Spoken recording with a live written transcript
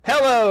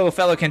Hello,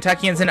 fellow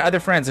Kentuckians and other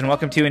friends, and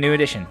welcome to a new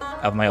edition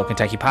of my Old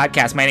Kentucky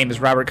podcast. My name is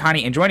Robert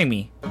Connie, and joining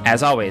me,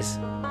 as always,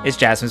 is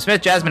Jazmin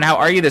Smith. Jazmin, how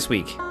are you this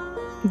week?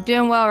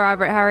 Doing well,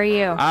 Robert. How are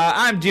you?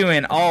 I'm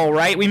doing all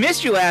right. We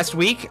missed you last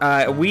week.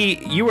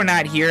 You were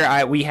not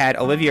here. We had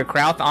Olivia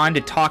Krauth on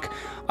to talk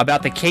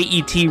about the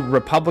KET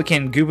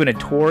Republican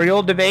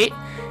gubernatorial debate,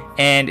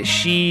 and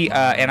she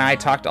and I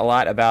talked a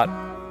lot about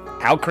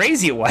how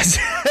crazy it was.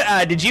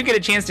 Did you get a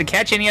chance to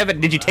catch any of it?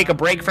 Did you take a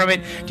break from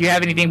it? Do you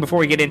have anything before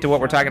we get into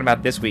what we're talking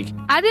about this week?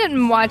 I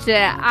didn't watch it.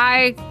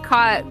 I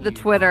caught the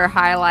Twitter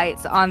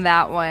highlights on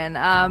that one.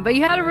 But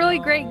you had a really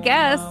great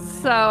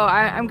guest, so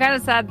I'm kind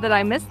of sad that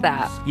I missed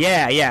that.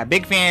 Yeah.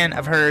 Big fan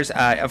of hers.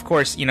 Of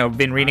course,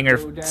 been reading her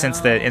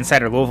since the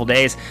Insider Louisville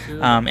days. And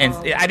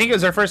I think it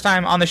was her first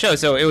time on the show,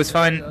 so it was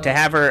fun to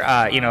have her.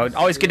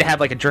 Always good to have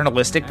like a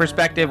journalistic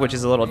perspective, which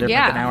is a little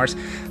different than ours.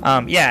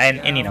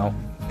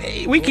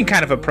 We can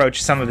kind of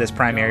approach some of this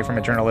primary from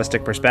a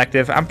journalistic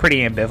perspective. I'm pretty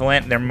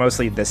ambivalent. They're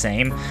mostly the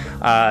same.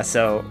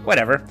 So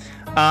whatever.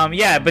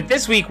 But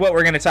this week what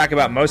we're going to talk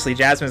about mostly,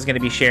 Jazmin is going to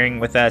be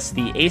sharing with us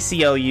the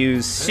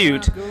ACLU's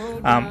suit,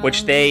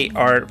 which they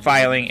are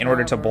filing in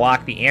order to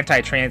block the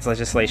anti-trans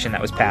legislation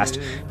that was passed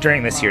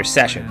during this year's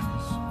session.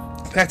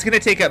 That's going to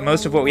take up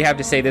most of what we have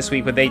to say this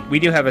week, but we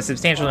do have a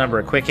substantial number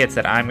of quick hits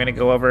that I'm going to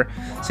go over.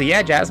 So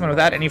yeah, Jazmin,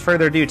 without any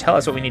further ado, tell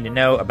us what we need to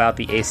know about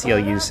the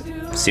ACLU's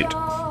suit.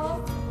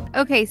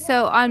 Okay,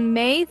 so on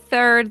May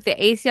 3rd, the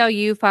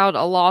ACLU filed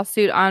a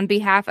lawsuit on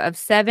behalf of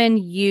 7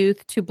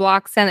 youth to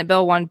block Senate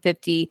Bill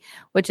 150,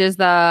 which is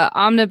the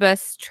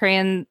omnibus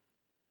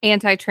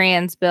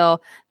anti-trans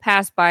bill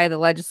passed by the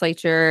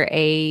legislature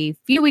a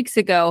few weeks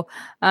ago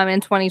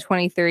in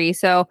 2023.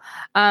 So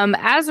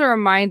as a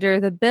reminder,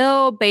 the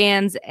bill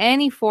bans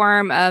any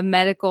form of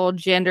medical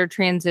gender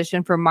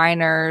transition for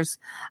minors,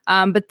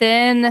 but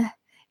then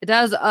it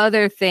does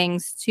other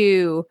things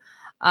too.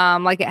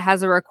 Like it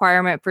has a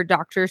requirement for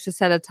doctors to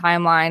set a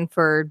timeline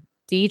for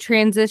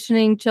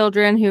detransitioning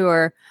children who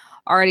are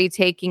already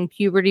taking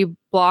puberty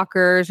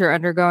blockers or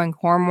undergoing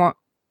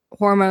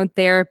hormone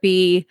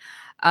therapy.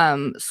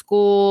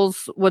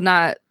 Schools would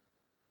not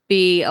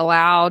be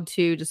allowed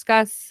to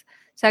discuss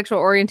sexual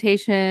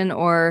orientation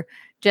or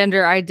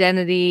gender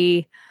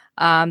identity.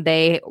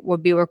 They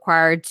would be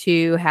required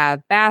to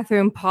have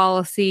bathroom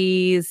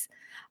policies.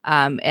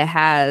 It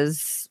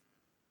has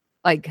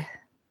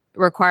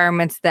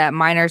requirements that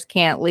minors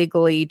can't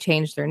legally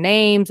change their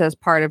names as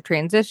part of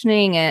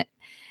transitioning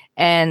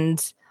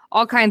and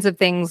all kinds of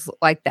things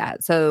like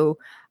that. So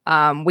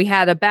we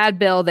had a bad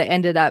bill that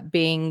ended up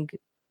being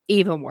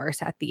even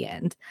worse at the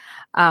end.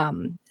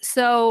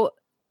 So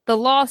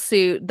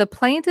the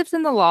plaintiffs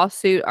in the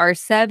lawsuit are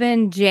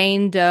 7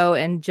 Jane Doe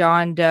and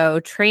John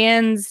Doe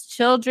trans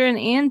children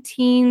and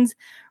teens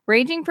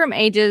ranging from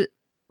ages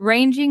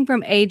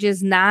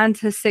 9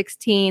 to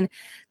 16,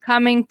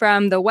 coming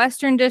from the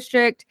Western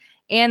District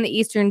and the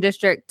Eastern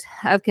District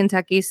of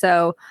Kentucky.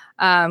 So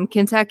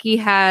Kentucky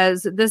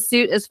this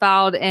suit is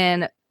filed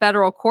in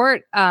federal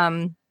court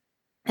in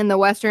the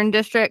Western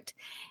District,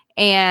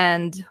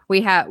 and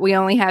we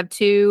only have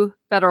 2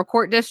 federal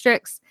court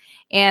districts.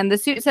 And the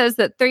suit says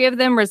that 3 of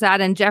them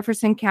reside in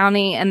Jefferson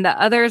County, and the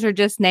others are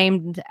just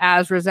named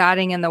as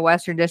residing in the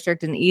Western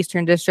District and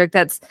Eastern District.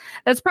 That's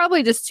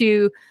probably just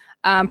to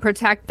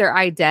protect their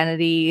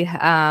identity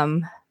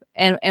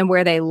and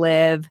where they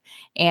live.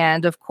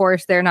 And of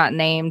course, they're not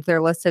named.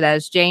 They're listed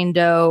as Jane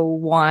Doe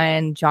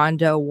 1, John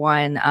Doe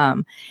 1,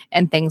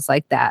 and things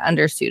like that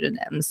under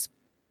pseudonyms.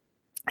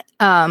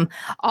 All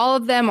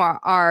of them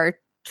are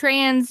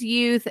trans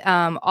youth.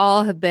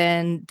 All have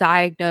been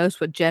diagnosed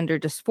with gender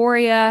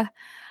dysphoria.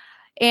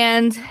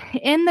 And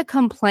in the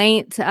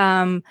complaint,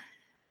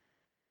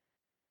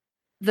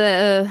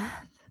 the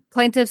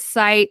plaintiffs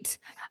cite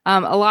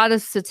a lot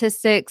of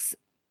statistics,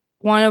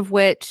 one of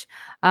which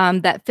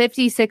that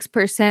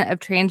 56% of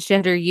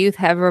transgender youth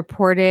have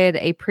reported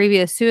a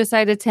previous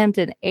suicide attempt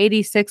and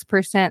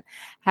 86%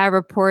 have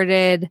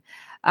reported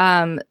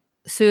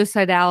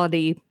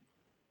suicidality.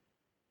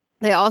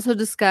 They also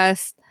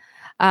discussed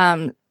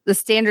the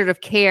standard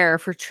of care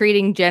for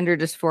treating gender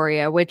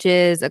dysphoria, which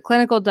is a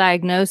clinical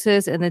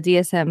diagnosis in the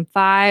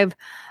DSM-5,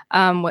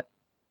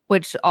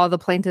 which all the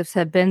plaintiffs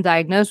have been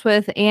diagnosed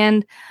with.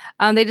 And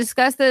they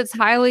discussed that it's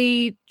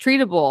highly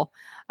treatable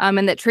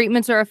and that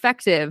treatments are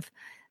effective.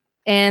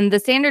 And the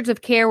standards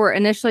of care were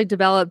initially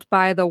developed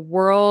by the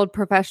World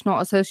Professional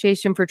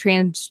Association for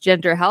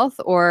Transgender Health,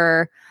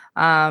 or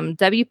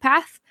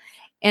WPATH.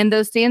 And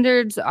those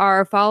standards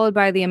are followed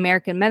by the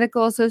American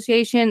Medical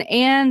Association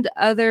and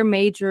other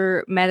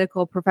major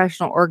medical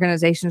professional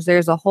organizations.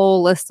 There's a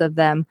whole list of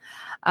them.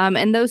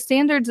 And those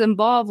standards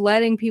involve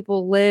letting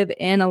people live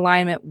in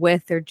alignment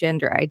with their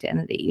gender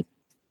identity.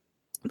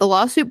 The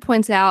lawsuit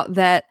points out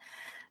that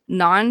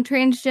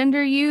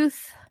non-transgender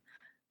youth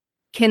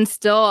can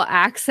still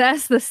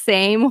access the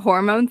same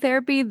hormone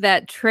therapy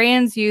that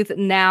trans youth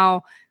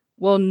now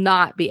will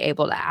not be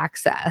able to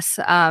access.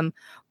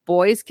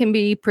 Boys can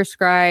be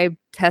prescribed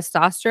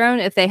testosterone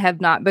if they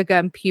have not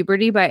begun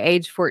puberty by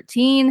age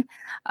 14.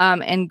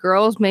 And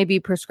girls may be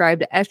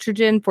prescribed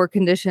estrogen for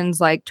conditions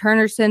like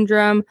Turner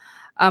syndrome,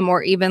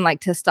 or even like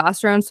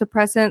testosterone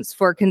suppressants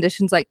for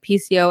conditions like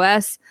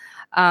PCOS.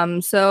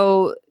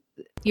 So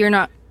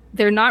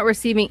they're not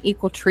receiving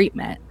equal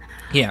treatment.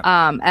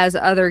 As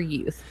other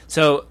youth.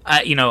 So,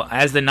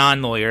 as the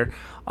non-lawyer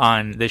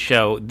on the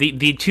show,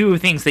 the two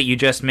things that you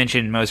just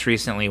mentioned most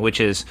recently,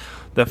 which is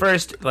the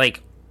first,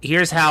 like,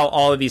 here's how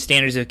all of these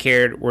standards of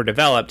care were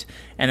developed,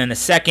 and then the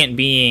second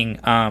being,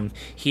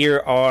 here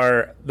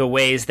are the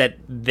ways that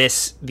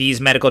these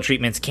medical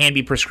treatments can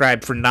be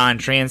prescribed for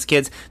non-trans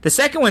kids. The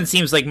second one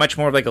seems like much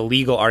more of like a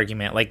legal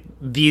argument, like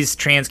these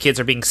trans kids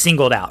are being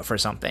singled out for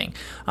something,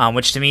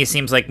 which to me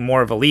seems like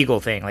more of a legal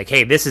thing. Like,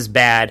 hey, this is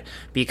bad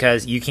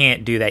because you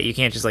can't do that. You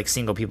can't just like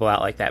single people out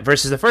like that.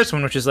 Versus the first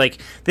one, which is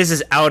like, this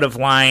is out of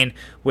line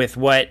with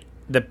what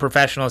the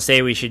professionals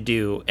say we should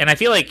do. And I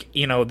feel like,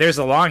 there's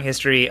a long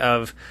history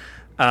of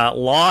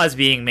laws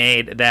being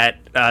made that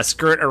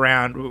skirt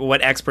around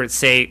what experts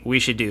say we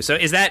should do. So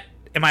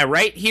am I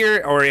right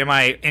here or am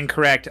I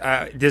incorrect?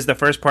 Does the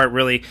first part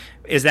really,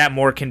 is that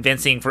more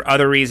convincing for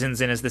other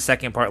reasons, and is the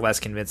second part less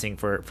convincing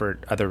for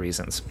other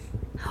reasons?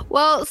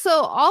 Well, so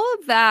all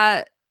of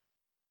that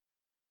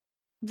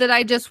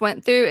I just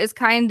went through is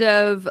kind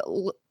of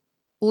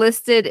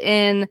listed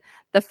in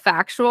the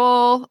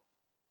factual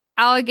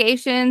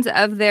allegations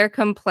of their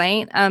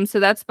complaint. So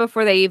that's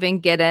before they even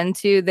get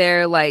into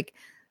their like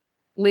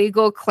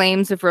legal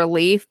claims of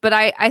relief. But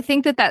I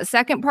think that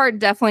second part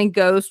definitely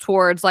goes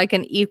towards like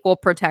an equal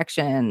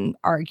protection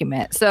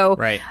argument. So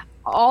right.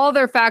 All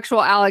their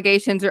factual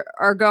allegations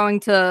are going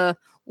to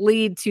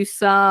lead to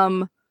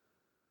some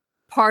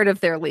part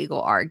of their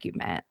legal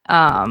argument.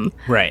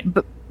 Right.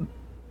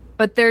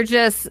 But they're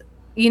just,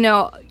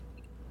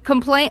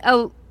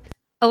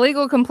 a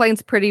legal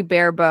complaint's pretty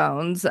bare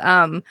bones.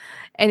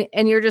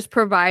 And you're just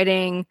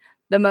providing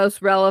the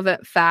most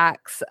relevant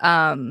facts.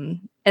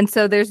 And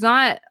so there's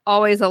not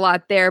always a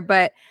lot there,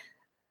 but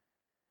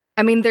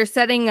I mean, they're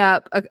setting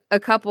up a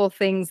couple of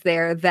things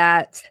there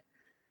that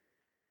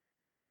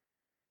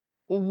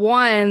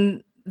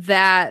one,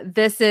 that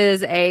this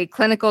is a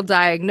clinical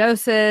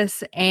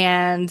diagnosis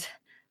and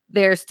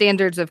their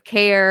standards of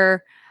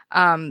care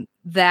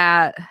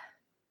that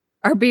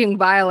are being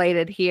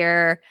violated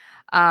here.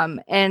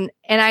 And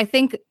I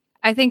think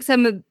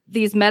some of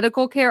these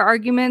medical care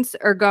arguments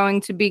are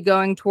going to be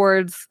going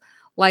towards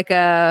like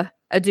a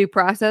due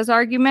process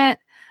argument.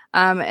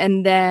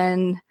 And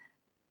then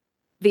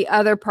the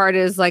other part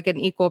is like an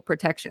equal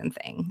protection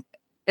thing,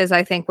 is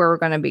I think where we're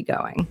going to be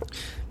going.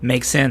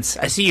 Makes sense.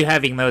 I see you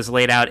having those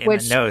laid out in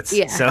the notes.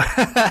 Yeah. So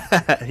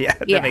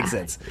that makes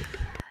sense.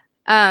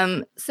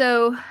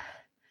 So,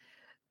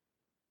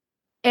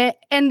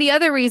 and the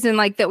other reason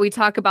like that we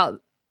talk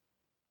about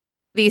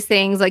these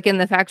things like in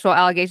the factual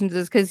allegations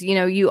is because,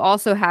 you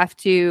also have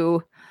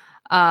to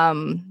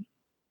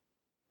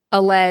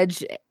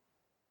allege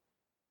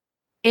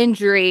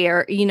injury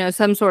or,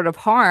 some sort of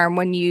harm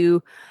when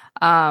you,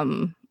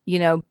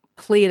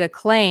 plead a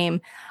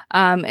claim.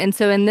 And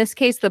so in this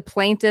case, the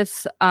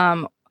plaintiffs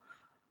are,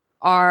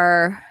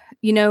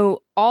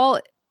 all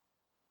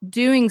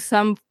doing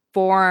some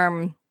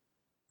form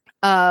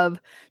of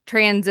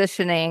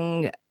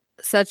transitioning,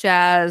 such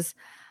as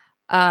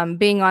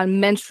being on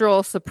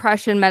menstrual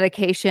suppression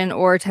medication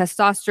or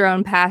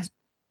testosterone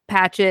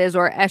patches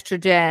or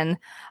estrogen.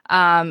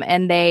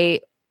 And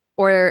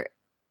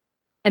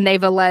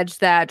they've alleged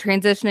that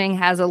transitioning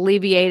has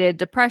alleviated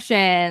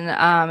depression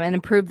and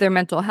improved their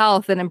mental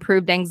health and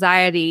improved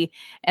anxiety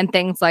and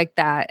things like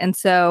that. And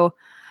so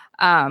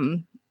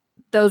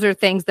those are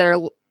things that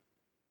are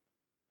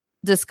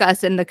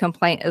discussed in the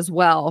complaint as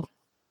well.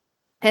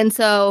 And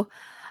so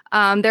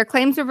their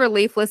claims of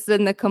relief listed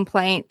in the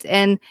complaint,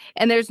 and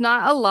there's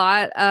not a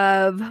lot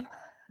of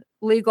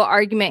legal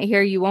argument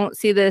here. You won't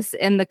see this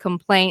in the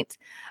complaint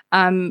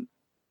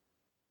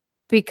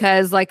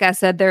because, like I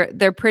said,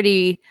 they're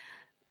pretty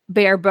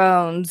bare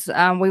bones.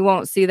 We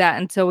won't see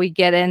that until we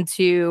get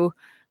into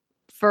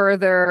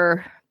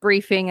further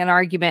briefing and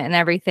argument and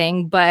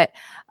everything. But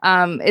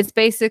it's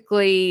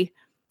basically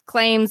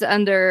claims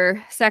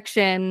under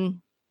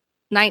Section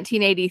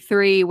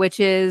 1983, which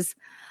is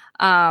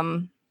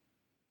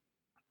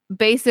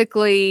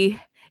basically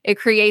it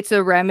creates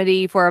a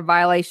remedy for a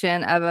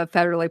violation of a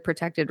federally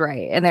protected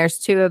right. And there's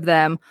two of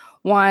them.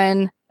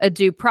 One, a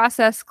due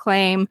process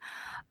claim,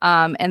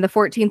 and the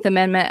 14th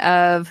Amendment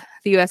of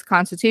the U.S.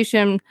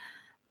 Constitution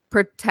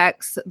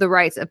protects the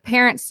rights of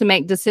parents to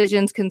make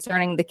decisions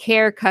concerning the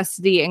care,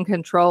 custody, and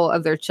control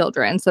of their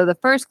children. So the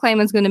first claim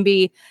is going to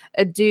be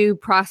a due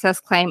process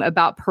claim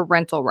about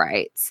parental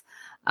rights.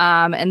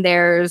 And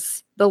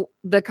there's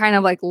the kind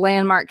of like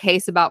landmark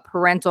case about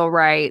parental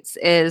rights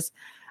is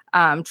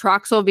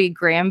Troxel v.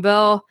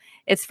 Granville.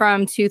 It's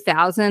from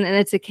 2000, and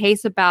it's a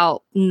case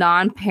about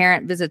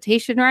non-parent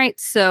visitation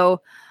rights.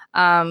 So,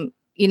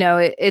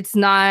 it's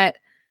not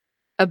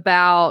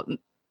about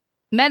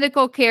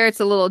medical care. It's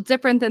a little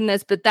different than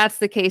this, but that's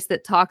the case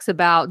that talks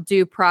about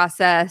due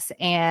process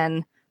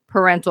and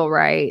parental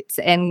rights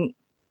and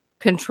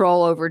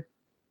control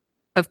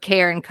of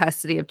care and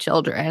custody of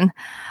children.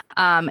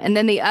 And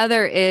then the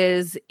other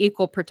is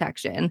equal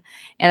protection.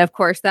 And of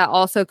course, that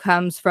also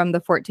comes from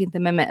the 14th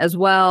Amendment as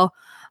well.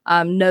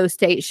 No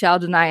state shall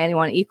deny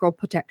anyone equal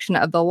protection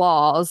of the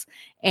laws.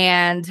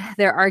 And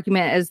their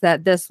argument is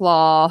that this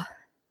law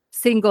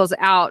singles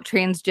out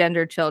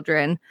transgender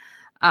children.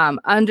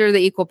 Under the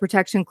Equal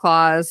Protection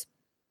Clause,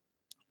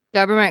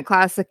 government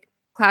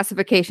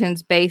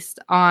classifications based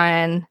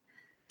on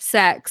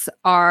sex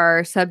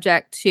are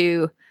subject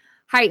to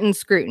heightened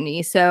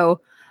scrutiny. So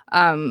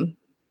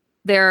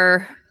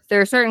there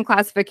are certain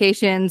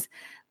classifications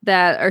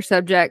that are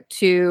subject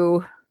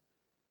to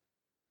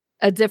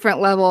a different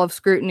level of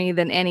scrutiny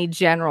than any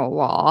general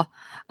law.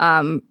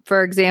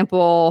 For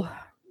example,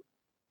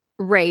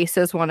 race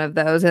is one of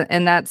those,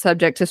 and that's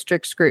subject to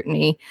strict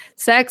scrutiny.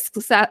 Sex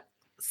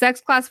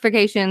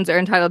classifications are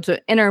entitled to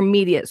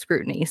intermediate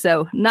scrutiny,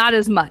 so not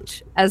as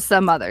much as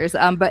some others,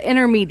 but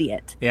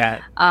intermediate.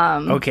 Yeah.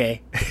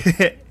 Okay.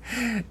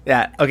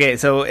 Yeah. Okay.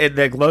 So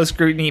the low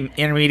scrutiny,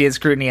 intermediate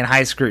scrutiny, and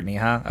high scrutiny,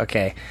 huh?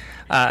 Okay.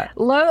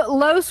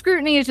 Low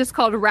scrutiny is just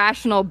called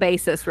rational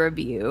basis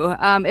review.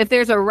 If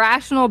there's a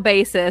rational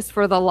basis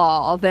for the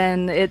law,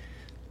 then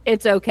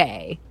it's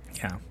okay.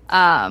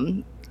 Yeah.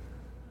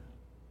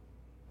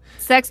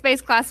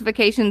 Sex-based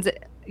classifications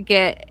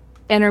get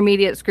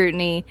intermediate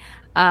scrutiny,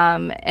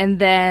 and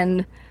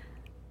then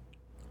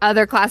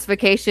other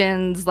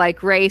classifications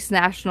like race,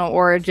 national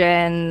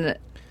origin,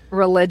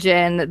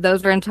 religion,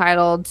 those are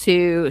entitled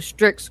to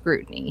strict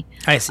scrutiny.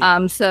 I see.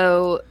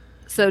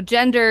 So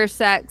gender,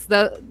 sex,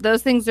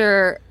 those things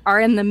are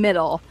in the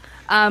middle.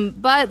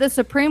 But the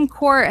Supreme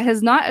Court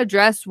has not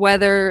addressed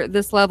whether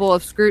this level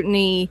of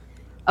scrutiny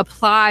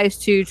applies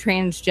to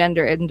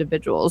transgender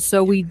individuals.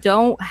 So we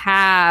don't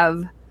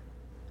have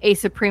a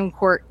Supreme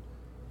Court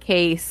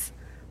case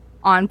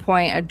on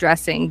point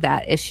addressing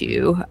that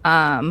issue.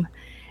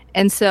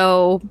 And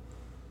so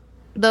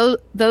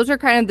those are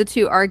kind of the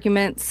two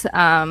arguments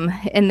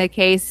in the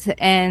case.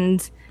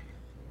 And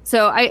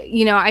so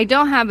I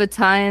don't have a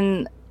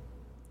ton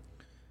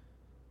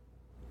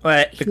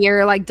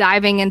here like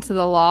diving into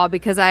the law,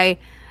 because I'd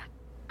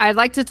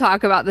like to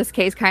talk about this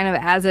case kind of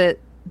as it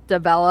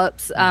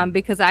develops,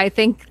 because I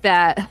think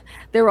that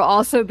there will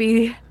also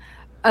be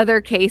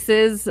other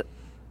cases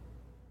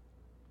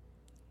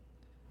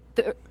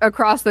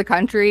across the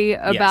country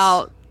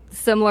about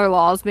similar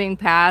laws being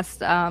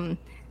passed. And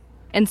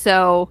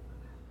so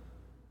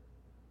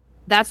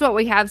that's what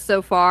we have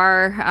so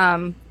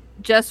far,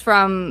 just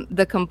from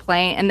the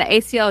complaint. And the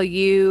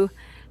ACLU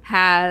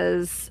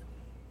has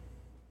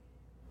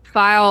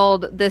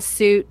filed this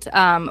suit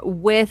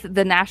with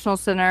the National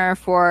Center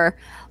for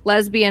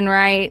Lesbian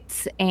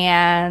Rights,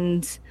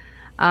 and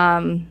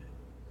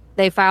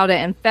they filed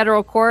it in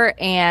federal court,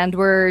 and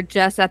we're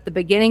just at the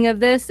beginning of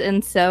this,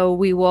 and so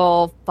we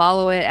will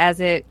follow it as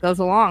it goes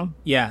along.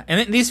 Yeah,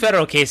 and these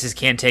federal cases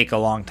can take a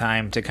long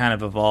time to kind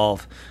of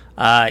evolve.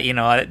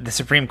 The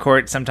Supreme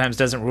Court sometimes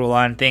doesn't rule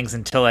on things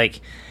until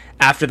like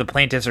after the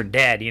plaintiffs are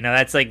dead.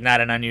 That's like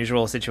not an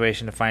unusual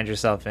situation to find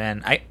yourself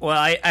in. I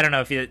don't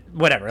know if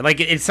whatever. Like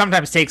it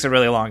sometimes takes a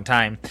really long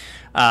time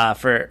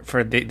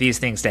for these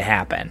things to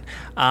happen.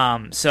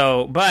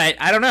 But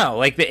I don't know.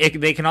 Like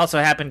they can also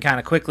happen kind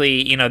of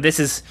quickly. This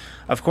is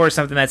of course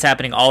something that's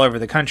happening all over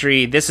the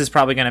country. This is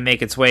probably going to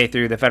make its way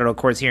through the federal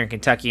courts here in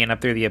Kentucky and up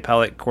through the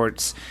appellate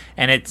courts.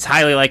 And it's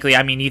highly likely.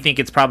 I mean, you think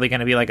it's probably going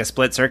to be like a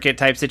split circuit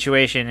type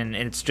situation, and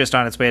it's just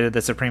on its way to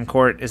the Supreme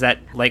Court. Is that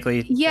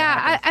likely?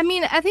 Yeah, I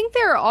mean, I think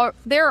there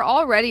are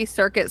already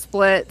circuit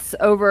splits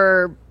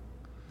over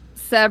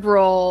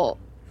several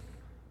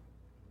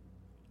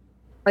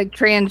like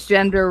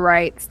transgender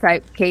rights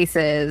type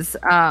cases,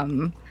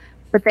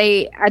 but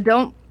I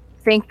don't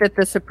think that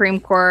the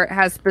Supreme Court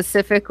has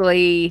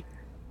specifically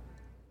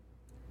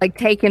like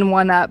taken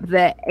one up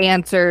that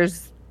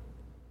answers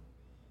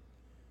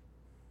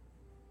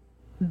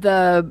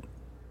the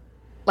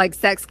like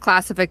sex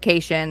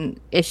classification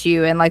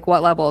issue and like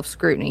what level of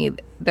scrutiny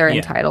they're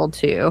entitled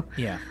to.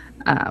 Yeah.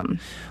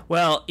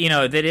 Well,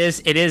 it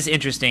is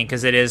interesting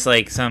because it is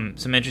like some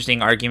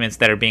interesting arguments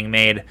that are being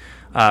made,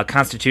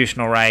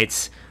 constitutional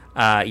rights.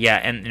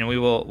 And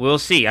we'll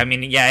see. I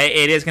mean,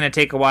 it is going to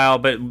take a while,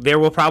 but there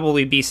will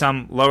probably be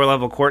some lower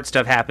level court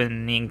stuff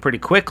happening pretty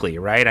quickly,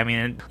 right? I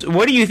mean,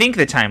 what do you think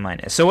the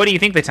timeline is? So what do you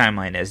think the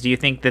timeline is? Do you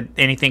think that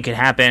anything could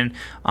happen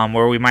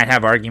where we might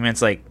have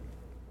arguments like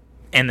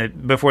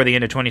before the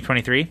end of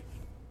 2023?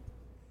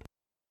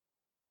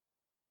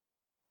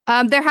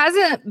 There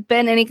hasn't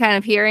been any kind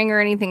of hearing or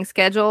anything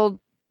scheduled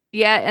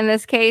yet in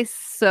this case,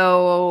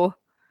 so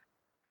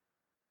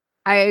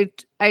I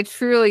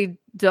truly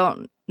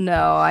don't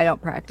know. I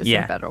don't practice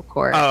in federal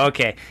court. Oh,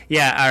 okay.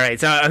 Yeah, all right.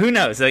 So who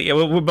knows?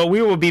 But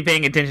we will be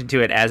paying attention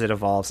to it as it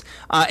evolves.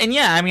 I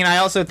mean, I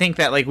also think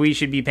that like we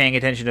should be paying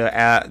attention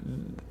to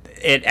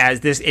it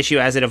as this issue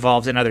as it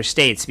evolves in other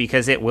states,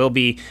 because it will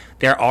be.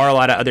 There are a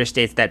lot of other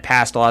states that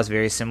passed laws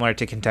very similar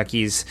to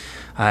Kentucky's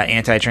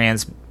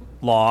anti-trans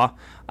law,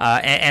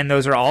 and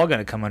those are all going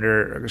to come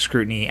under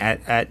scrutiny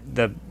at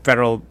the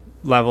federal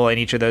level in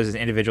each of those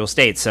individual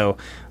states. So,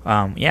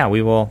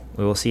 we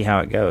will see how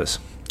it goes.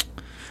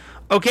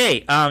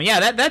 Okay,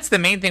 that's the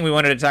main thing we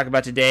wanted to talk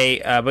about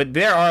today. But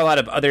there are a lot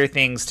of other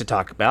things to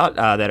talk about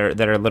that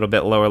are a little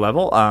bit lower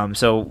level.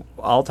 So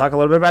I'll talk a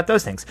little bit about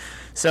those things.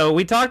 So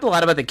we talked a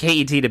lot about the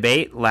KET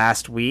debate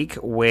last week,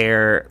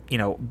 where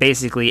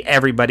basically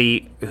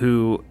everybody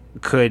who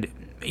could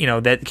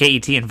that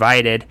KET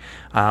invited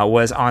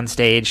was on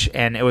stage,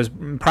 and it was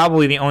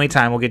probably the only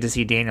time we'll get to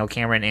see Daniel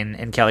Cameron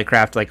and Kelly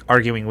Craft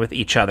arguing with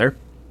each other.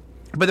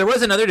 But there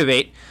was another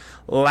debate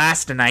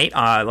last night.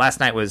 Last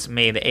night was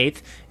May the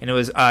 8th, and it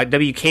was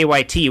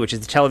WKYT, which is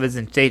the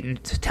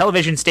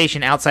television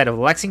station outside of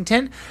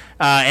Lexington,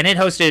 and they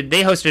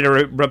hosted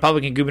a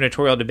Republican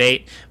gubernatorial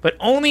debate, but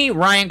only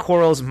Ryan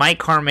Quarles,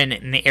 Mike Harmon,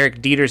 and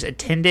Eric Dieters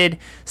attended.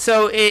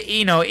 So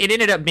it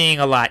ended up being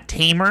a lot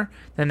tamer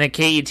than the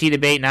KET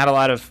debate. Not a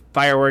lot of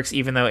fireworks,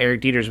 even though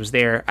Eric Dieters was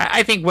there.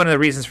 I think one of the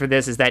reasons for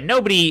this is that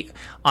nobody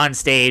on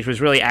stage was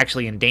really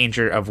actually in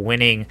danger of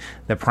winning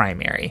the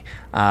primary.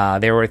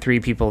 There were 3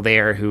 people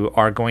there who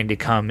are going to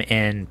come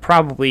in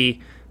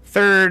probably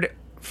third,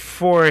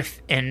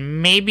 fourth,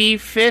 and maybe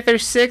fifth or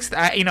sixth.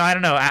 I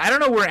don't know. I don't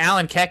know where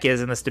Alan Keck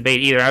is in this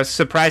debate either. I was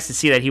surprised to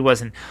see that he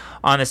wasn't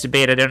on this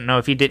debate. I don't know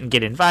if he didn't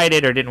get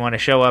invited or didn't want to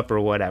show up or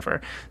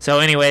whatever. So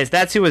anyways,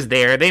 that's who was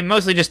there. They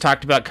mostly just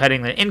talked about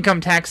cutting the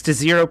income tax to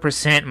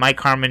 0%. Mike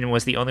Harmon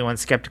was the only one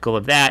skeptical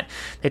of that.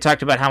 They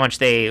talked about how much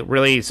they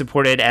really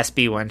supported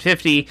SB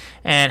 150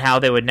 and how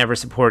they would never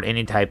support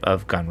any type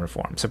of gun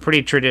reform. So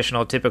pretty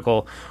traditional,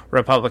 typical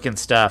Republican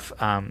stuff.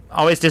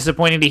 Always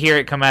disappointing to hear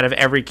it come out of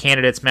every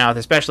candidate's mouth,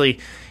 especially,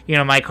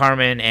 Mike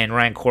Harmon and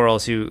Ryan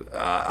Quarles, who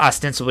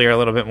ostensibly are a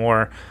little bit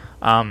more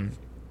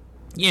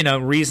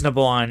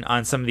reasonable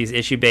on some of these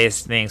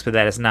issue-based things, but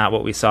that is not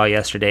what we saw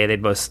yesterday. They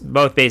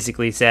both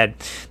basically said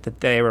that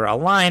they were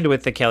aligned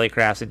with the Kelly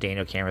Crafts and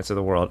Daniel Camerons of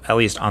the world, at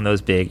least on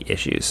those big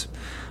issues.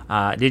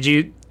 Did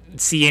you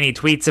see any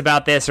tweets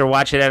about this or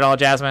watch it at all,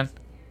 Jazmin?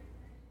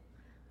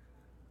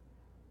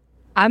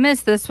 I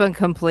missed this one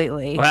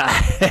completely.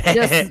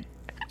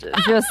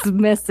 Just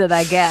missed it,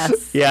 I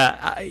guess.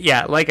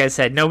 Yeah. Like I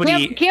said,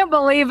 nobody can't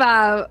believe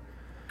I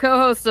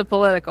co-host a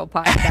political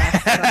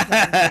podcast.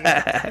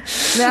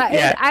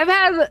 I've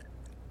had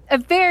a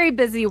very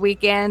busy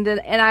weekend,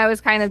 and I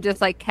was kind of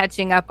just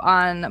catching up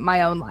on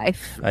my own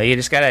life. You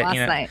just gotta,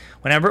 night.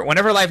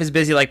 whenever life is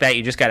busy like that,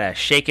 you just gotta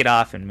shake it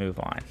off and move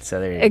on.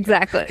 So there you go.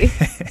 Exactly.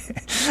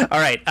 All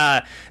right.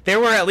 There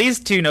were at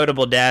least 2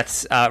 notable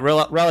deaths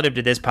relative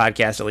to this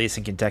podcast, at least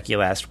in Kentucky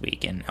last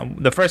week, and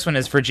the first one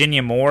is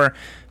Virginia Moore,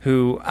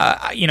 who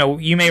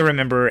you may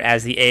remember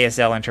as the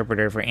ASL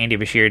interpreter for Andy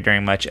Bashir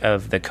during much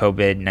of the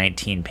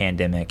COVID-19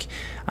 pandemic.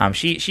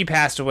 She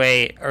passed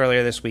away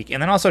earlier this week.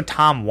 And then also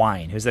Tom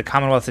Wine, who's the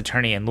Commonwealth's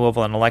attorney in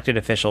Louisville, an elected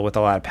official with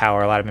a lot of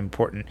power. A lot of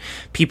important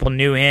people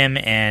knew him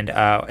and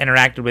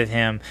interacted with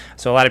him.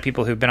 So a lot of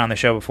people who've been on the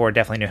show before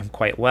definitely knew him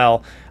quite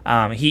well.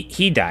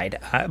 He died.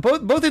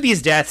 Both of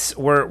these deaths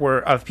were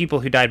of people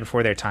who died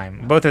before their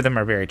time. Both of them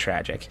are very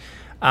tragic.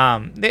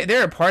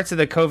 There are parts of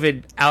the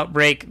COVID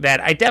outbreak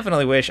that I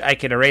definitely wish I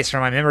could erase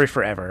from my memory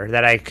forever,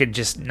 that I could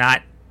just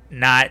not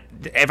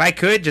if I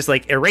could just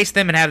erase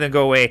them and have them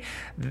go away,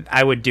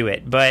 I would do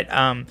it.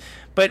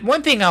 But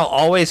one thing I'll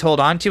always hold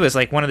on to is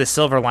one of the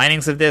silver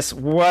linings of this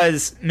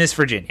was Miss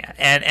Virginia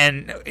and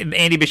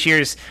Andy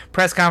Bashir's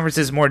press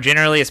conferences more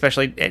generally,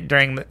 especially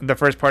during the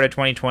first part of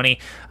 2020.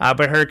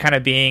 But her kind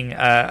of being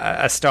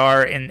a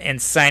star and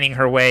signing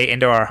her way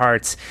into our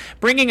hearts,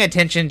 bringing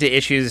attention to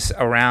issues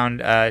around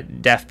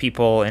deaf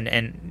people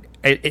and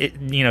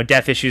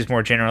deaf issues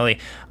more generally,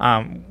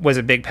 was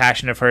a big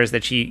passion of hers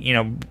that she,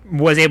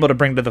 was able to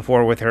bring to the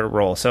fore with her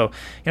role. So,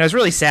 it's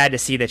really sad to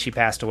see that she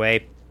passed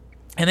away.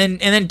 And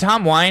then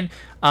Tom Wine,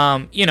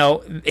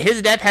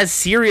 his death has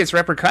serious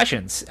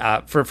repercussions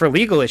for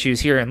legal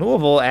issues here in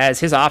Louisville, as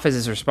his office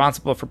is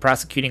responsible for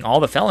prosecuting all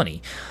the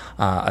felony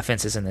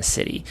offenses in the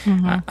city.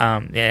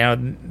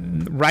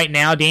 Mm-hmm. Right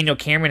now, Daniel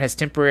Cameron has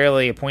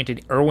temporarily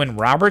appointed Erwin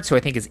Roberts, who I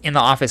think is in the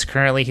office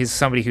currently. He's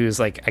somebody who's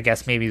I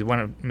guess maybe one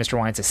of Mr.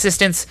 Wine's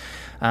assistants.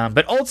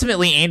 But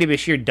ultimately, Andy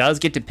Bashir does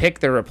get to pick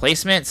their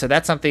replacement, so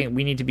that's something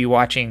we need to be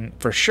watching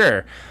for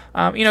sure.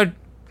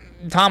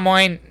 Tom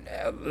Wine,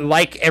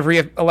 like every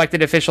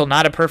elected official,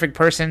 not a perfect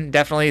person.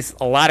 Definitely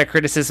a lot of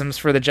criticisms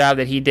for the job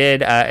that he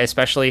did,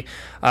 especially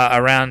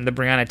around the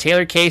Breonna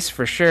Taylor case,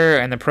 for sure,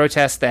 and the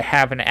protests that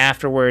happened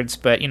afterwards.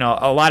 But,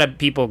 a lot of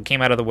people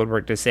came out of the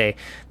woodwork to say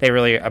they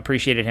really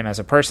appreciated him as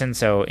a person.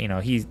 So,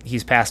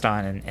 he's passed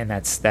on, and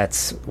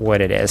that's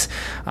what it is.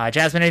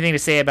 Jazmin, anything to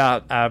say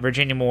about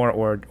Virginia Moore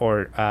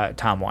or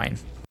Tom Wine?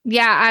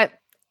 Yeah,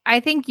 I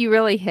think you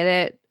really hit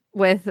it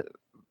with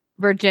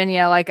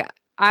Virginia.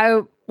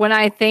 When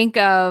I think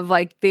of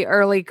the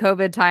early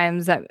COVID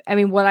times,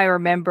 what I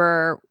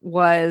remember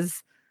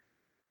was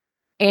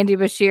Andy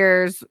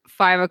Bashir's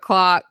 5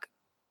 o'clock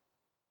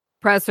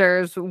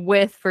pressers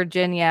with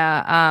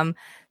Virginia.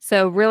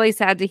 So really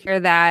sad to hear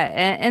that,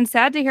 and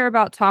sad to hear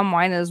about Tom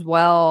Wine as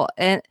well.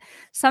 And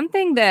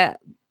something that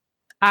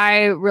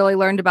I really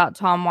learned about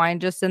Tom Wine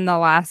just in the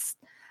last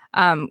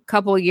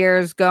couple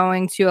years,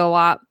 going to a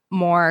lot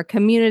more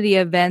community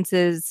events,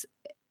 is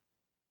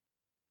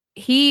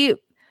he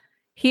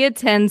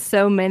attends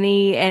so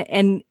many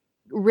and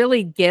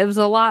really gives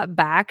a lot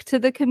back to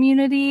the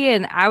community.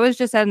 And I was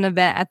just at an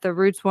event at the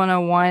Roots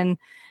 101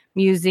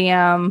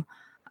 Museum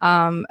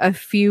a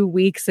few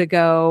weeks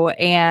ago,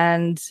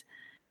 and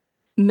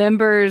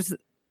members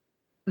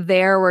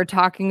there were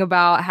talking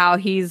about how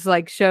he's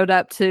like showed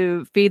up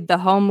to feed the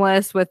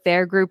homeless with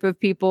their group of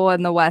people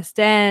in the West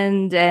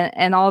End,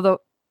 and all the,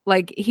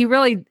 like, he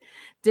really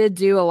did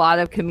do a lot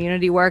of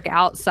community work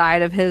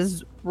outside of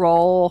his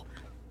role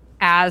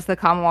as the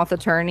Commonwealth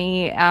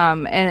Attorney.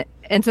 And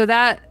so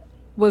that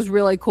was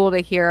really cool to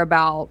hear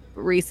about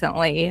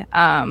recently.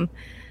 And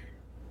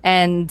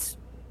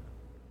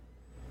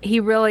he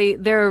really,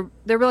 there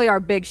really are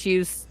big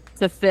shoes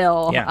to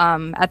fill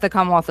at the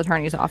Commonwealth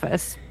Attorney's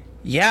office.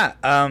 Yeah,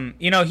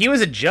 he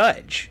was a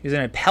judge. He was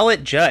an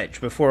appellate judge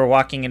before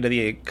walking into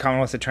the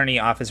Commonwealth Attorney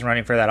office and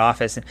running for that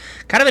office. And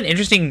kind of an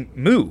interesting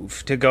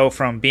move to go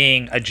from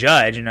being a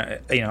judge and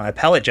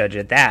appellate judge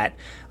at that,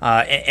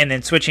 and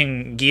then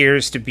switching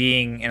gears to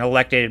being an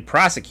elected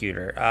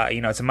prosecutor.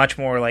 It's a much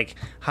more like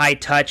high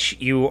touch.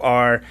 You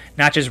are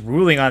not just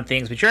ruling on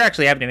things, but you're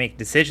actually having to make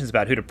decisions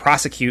about who to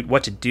prosecute,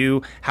 what to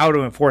do, how to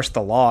enforce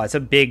the law. It's a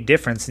big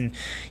difference. And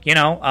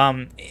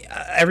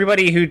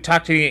everybody who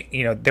talked to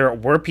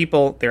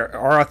there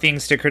are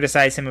things to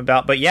criticize him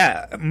about, but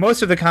yeah,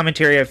 most of the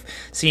commentary I've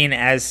seen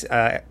as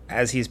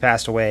he's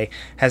passed away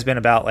has been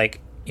about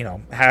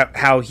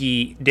how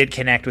he did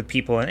connect with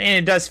people, and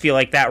it does feel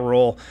like that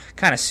role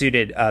kind of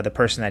suited the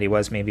person that he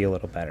was maybe a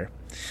little better.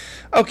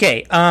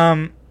 Okay,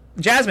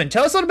 Jazmin,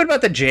 tell us a little bit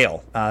about the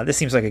jail. This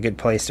seems like a good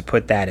place to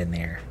put that in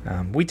there.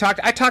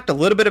 I talked a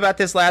little bit about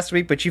this last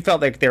week, but you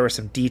felt like there were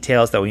some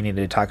details that we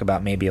needed to talk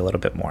about maybe a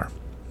little bit more.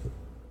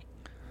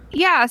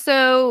 Yeah,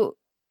 so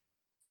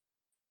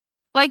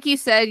like you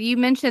said, you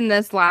mentioned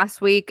this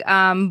last week,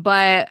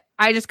 but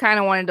I just kind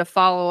of wanted to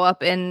follow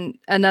up in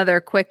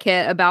another quick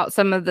hit about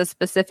some of the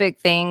specific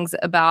things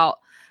about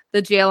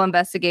the jail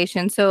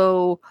investigation.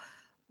 So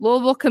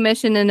Louisville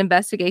commissioned an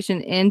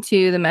investigation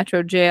into the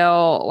Metro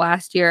Jail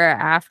last year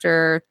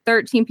after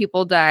 13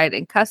 people died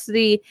in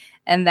custody,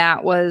 and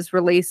that was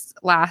released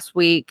last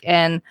week.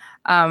 And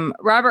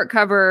Robert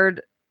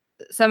covered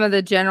some of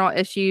the general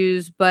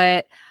issues,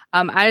 but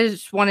I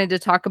just wanted to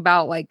talk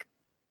about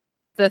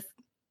the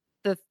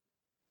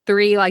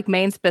three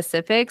main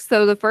specifics.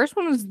 So the first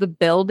one was the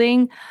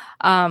building.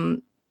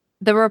 The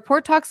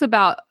report talks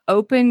about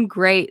open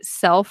grate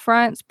cell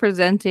fronts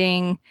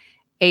presenting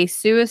a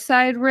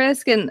suicide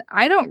risk, and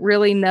I don't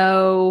really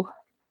know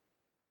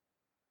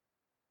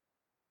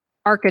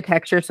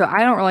architecture, so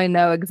I don't really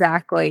know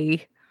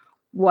exactly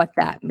what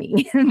that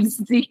means.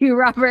 Do you,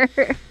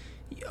 Robert?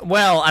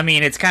 Well, I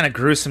mean, it's kind of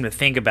gruesome to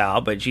think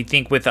about, but you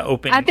think with the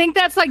open... I think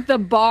that's like the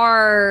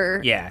bar...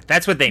 Yeah,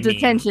 that's what they mean.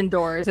 Detention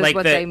doors is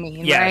what they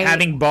mean, yeah, right?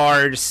 Having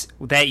bars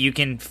that you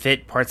can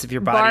fit parts of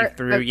your body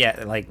through.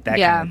 That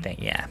kind of thing.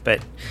 Yeah,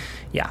 but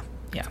yeah.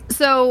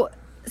 So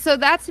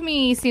that to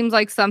me seems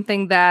like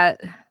something that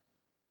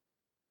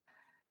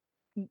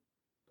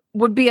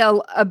would be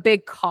a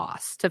big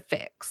cost to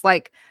fix.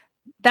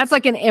 That's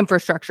like an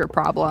infrastructure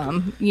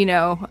problem,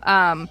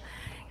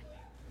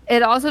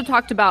 It also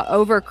talked about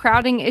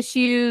overcrowding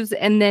issues,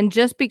 and then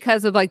just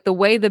because of the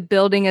way the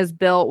building is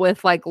built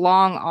with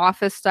long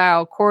office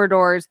style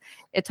corridors,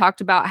 it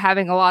talked about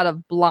having a lot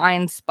of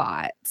blind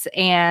spots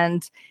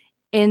and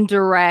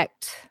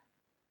indirect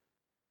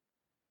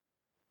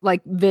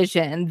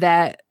vision,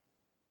 that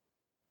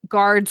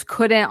guards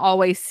couldn't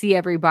always see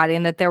everybody,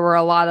 and that there were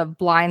a lot of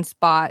blind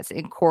spots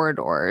in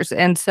corridors.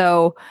 And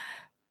so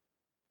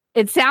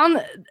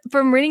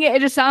from reading it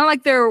just sounded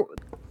like there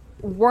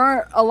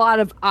weren't a lot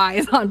of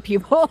eyes on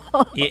people.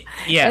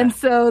 Yeah. And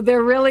so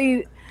there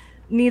really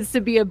needs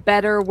to be a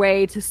better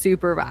way to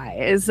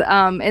supervise.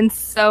 And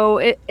so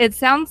it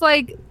sounds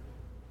like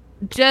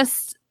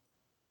just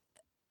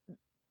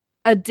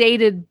a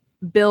dated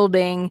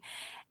building,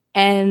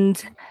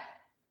 and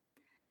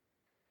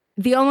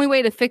the only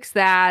way to fix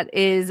that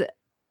is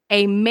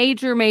a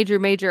major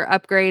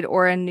upgrade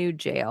or a new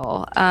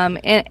jail.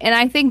 And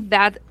I think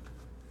that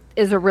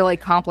is a really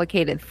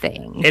complicated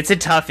thing. It's a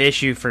tough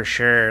issue for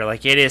sure.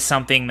 It is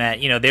something that,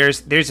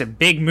 there's a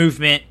big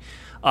movement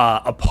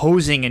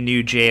opposing a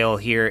new jail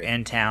here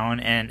in town,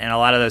 and a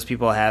lot of those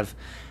people have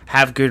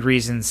good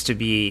reasons to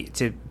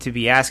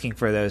be asking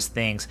for those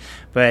things.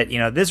 But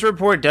this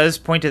report does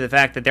point to the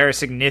fact that there are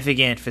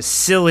significant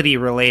facility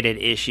related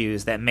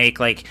issues that make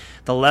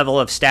the level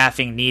of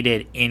staffing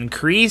needed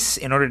increase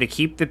in order to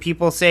keep the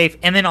people safe,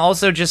 and then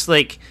also just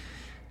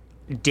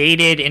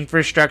dated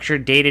infrastructure,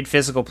 dated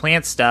physical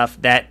plant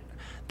stuff that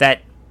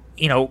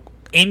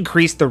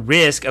increase the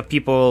risk of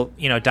people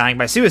dying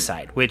by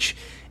suicide, which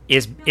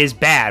is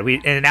bad.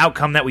 And an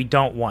outcome that we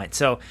don't want.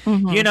 So,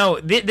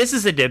 this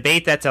is a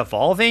debate that's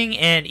evolving,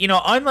 and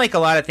unlike a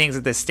lot of things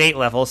at the state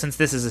level, since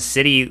this is a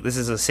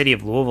city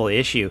of Louisville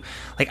issue,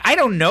 like I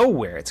don't know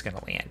where it's going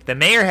to land. The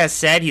mayor has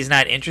said he's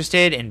not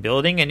interested in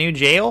building a new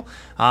jail.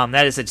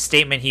 That is a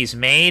statement he's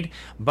made,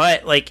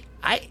 but like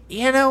I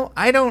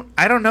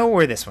don't know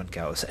where this one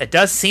goes. It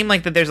does seem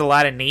like that there's a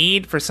lot of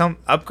need for some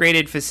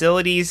upgraded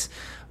facilities.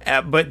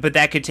 But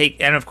that could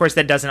take, and of course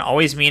that doesn't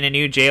always mean a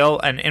new jail,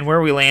 and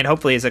where we land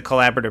hopefully is a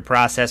collaborative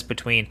process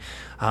between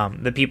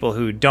the people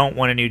who don't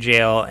want a new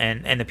jail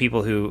and the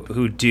people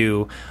who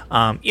do,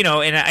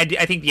 and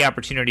I think the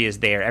opportunity is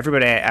there.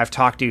 Everybody I've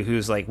talked to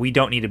who's like, we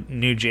don't need a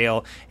new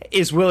jail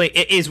is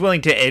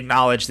willing to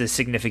acknowledge the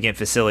significant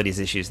facilities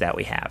issues that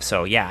we have.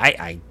 So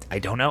yeah, I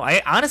don't know.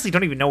 I honestly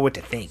don't even know what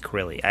to think,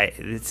 really.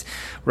 It's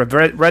read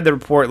the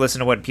report, listen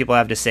to what people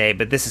have to say,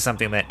 but this is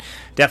something that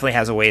definitely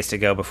has a ways to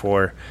go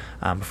before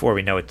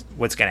we know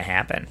what's going to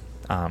happen.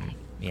 I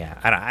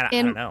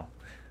don't know.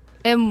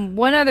 And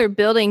one other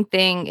building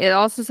thing, it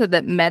also said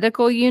that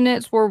medical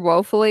units were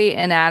woefully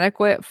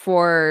inadequate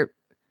for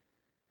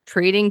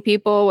treating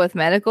people with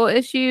medical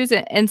issues.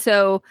 And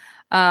so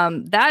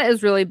that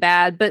is really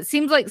bad, but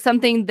seems like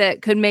something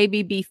that could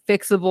maybe be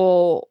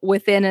fixable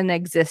within an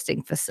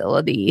existing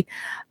facility.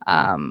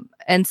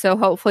 And so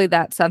hopefully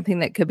that's something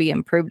that could be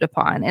improved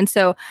upon. And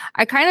so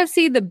I kind of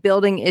see the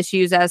building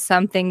issues as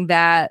something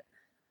that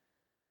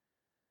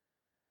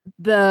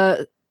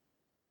the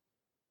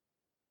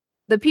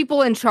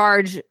people in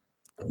charge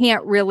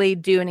can't really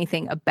do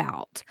anything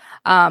about.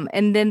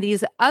 And then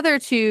these other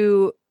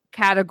two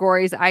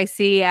categories I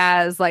see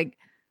as like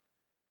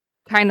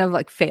kind of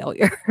like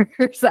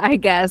failures, I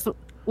guess.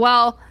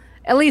 Well,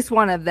 at least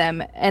one of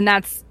them, and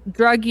that's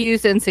drug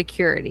use and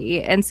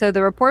security. And so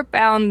the report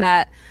found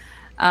that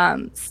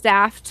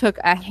staff took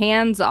a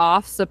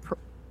hands-off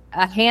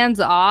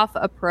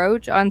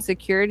approach on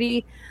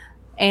security,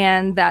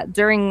 and that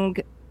during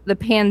the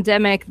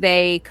pandemic,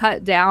 they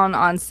cut down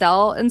on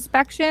cell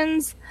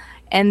inspections.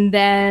 And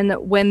then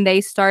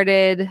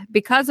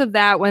because of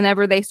that,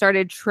 whenever they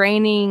started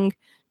training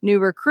new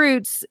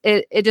recruits,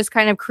 it just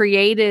kind of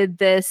created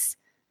this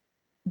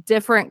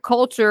different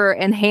culture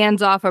and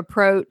hands-off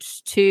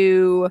approach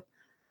to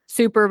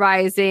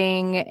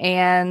supervising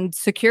and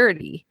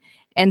security.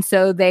 And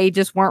so they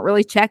just weren't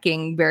really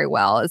checking very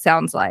well, it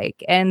sounds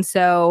like. And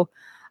so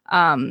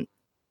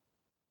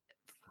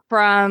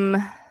from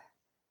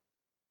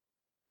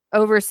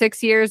over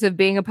 6 years of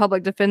being a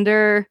public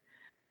defender,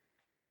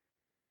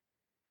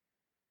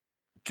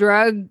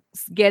 drugs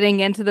getting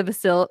into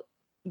the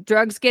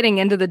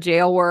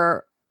jail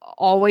were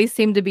always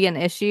seemed to be an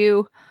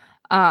issue.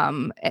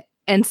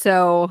 And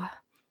so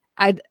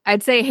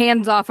I'd say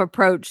hands-off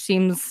approach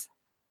seems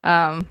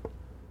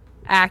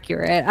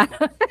accurate.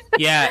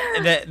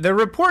 Yeah, the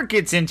report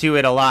gets into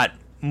it a lot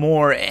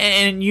more,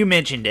 and you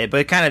mentioned it,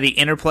 but kind of the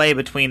interplay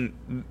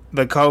between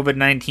the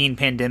COVID-19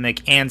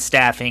 pandemic and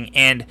staffing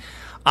and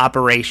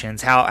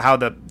operations, how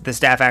the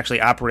staff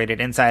actually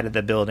operated inside of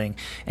the building,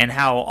 and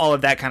how all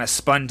of that kind of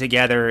spun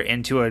together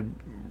into a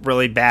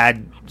really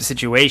bad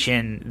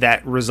situation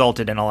that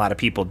resulted in a lot of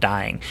people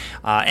dying.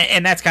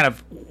 And that's kind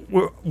of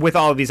with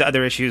all of these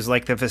other issues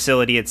like the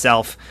facility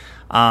itself.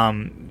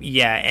 And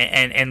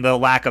the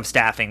lack of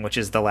staffing, which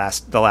is the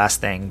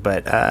last thing.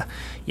 But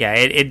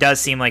it does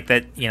seem like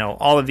that,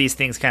 all of these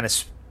things kind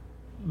of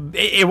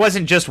it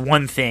wasn't just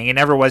one thing. It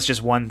never was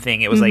just one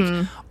thing. It was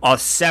like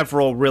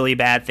several really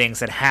bad things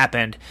that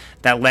happened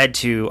that led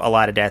to a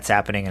lot of deaths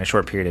happening in a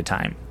short period of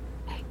time.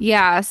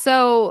 Yeah,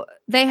 so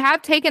they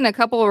have taken a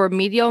couple of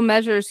remedial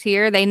measures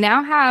here. They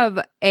now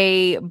have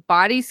a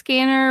body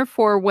scanner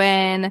for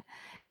when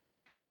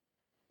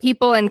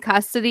people in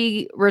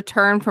custody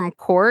return from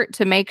court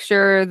to make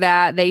sure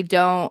that they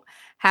don't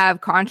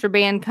have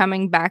contraband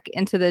coming back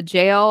into the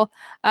jail.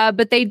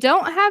 But they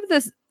don't have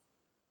this.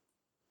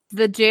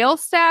 The jail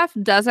staff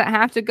doesn't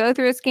have to go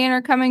through a scanner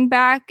coming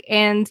back.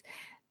 And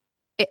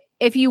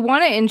if you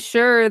want to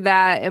ensure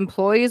that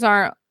employees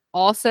aren't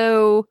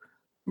also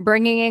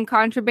bringing in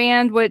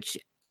contraband, which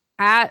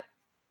at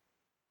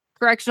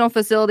correctional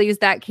facilities,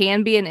 that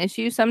can be an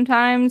issue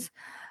sometimes,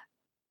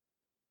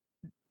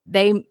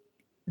 they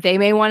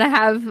may want to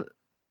have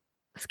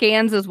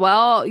scans as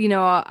well.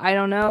 I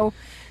don't know.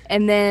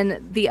 And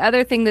then the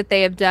other thing that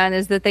they have done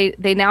is that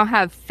they now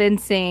have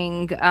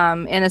fencing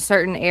in a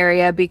certain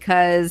area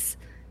because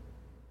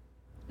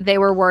they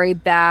were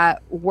worried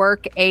that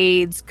work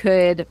aides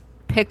could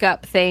pick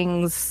up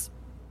things,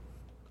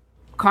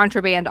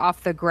 contraband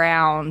off the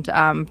ground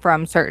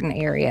from certain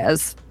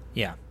areas.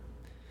 Yeah.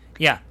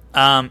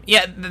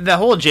 The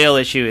whole jail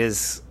issue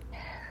is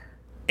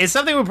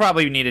something we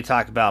probably need to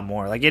talk about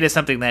more. Like, it is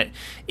something that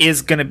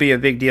is going to be a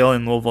big deal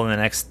in Louisville in the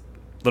next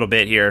little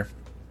bit here.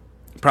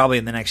 Probably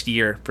in the next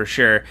year for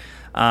sure,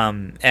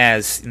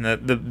 as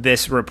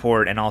this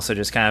report and also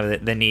just kind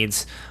of the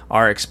needs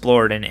are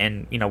explored,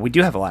 and we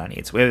do have a lot of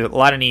needs. We have a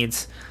lot of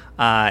needs,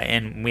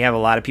 and we have a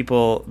lot of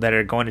people that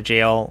are going to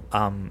jail.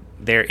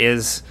 There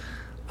is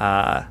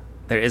a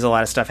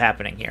lot of stuff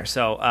happening here.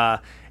 So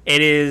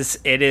It is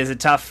a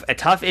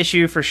tough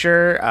issue for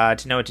sure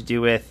to know what to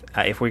do with.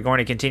 If we're going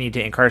to continue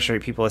to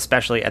incarcerate people,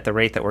 especially at the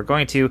rate that we're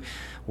going to,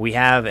 we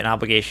have an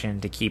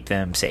obligation to keep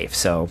them safe.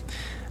 So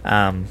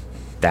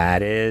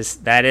that is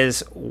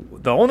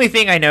the only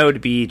thing I know to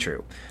be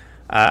true.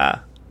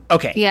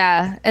 Okay.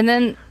 Yeah, and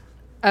then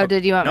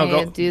did you want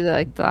me to do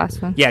the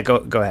last one? Yeah,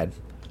 go ahead.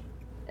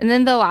 And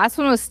then the last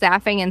one was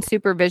staffing and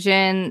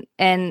supervision,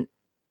 and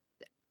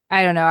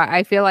I don't know.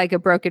 I feel like a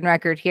broken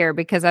record here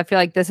because I feel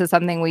like this is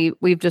something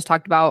we've just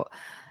talked about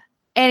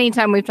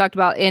anytime we've talked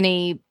about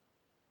any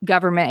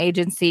government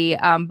agency,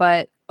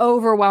 but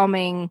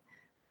overwhelming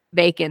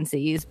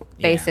vacancies,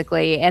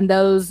 basically. Yeah. And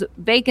those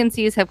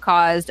vacancies have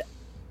caused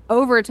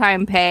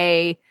overtime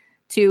pay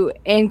to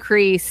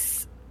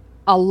increase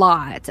a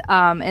lot.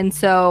 And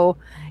so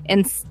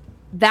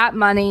that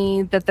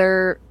money that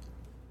they're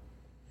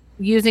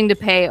using to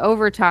pay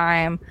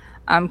overtime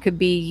could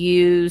be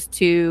used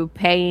to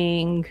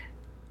paying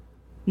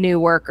new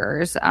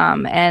workers.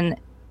 And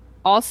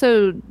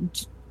also,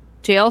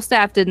 jail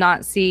staff did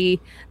not see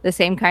the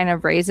same kind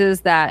of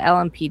raises that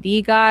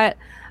LMPD got.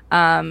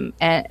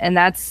 And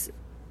that's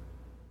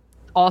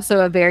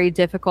also a very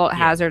difficult,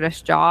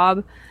 hazardous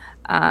job.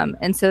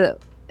 And so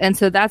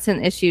that's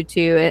an issue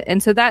too.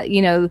 And so that,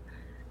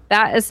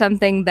 that is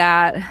something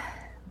that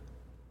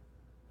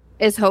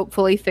is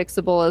hopefully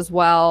fixable as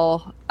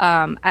well.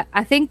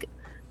 I think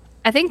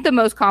the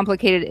most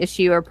complicated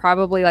issue are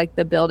probably like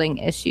the building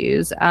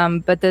issues,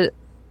 but the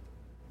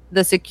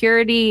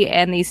security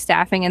and these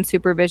staffing and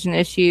supervision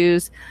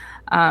issues,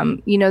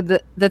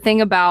 the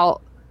thing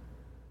about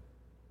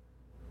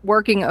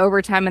working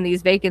overtime in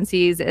these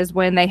vacancies is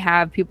when they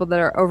have people that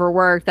are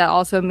overworked, that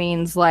also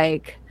means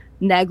like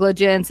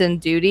negligence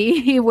and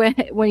duty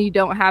when you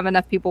don't have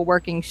enough people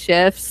working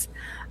shifts.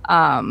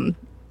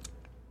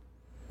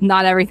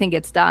 Not everything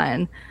gets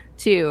done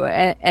too,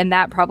 and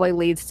that probably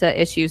leads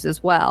to issues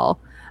as well,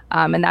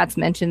 and that's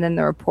mentioned in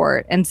the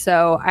report. And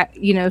so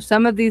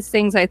some of these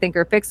things I think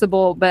are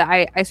fixable, but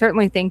I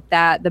certainly think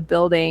that the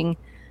building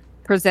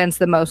presents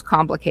the most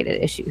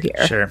complicated issue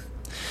here. Sure.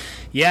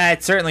 Yeah,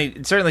 it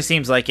certainly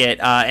seems like it,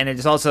 and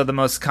it's also the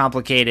most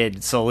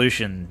complicated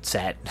solution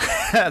set.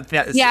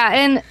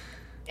 Yeah,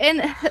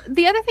 and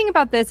the other thing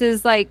about this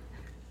is like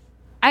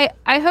I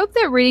hope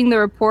that reading the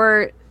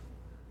report,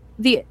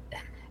 the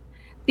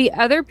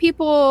other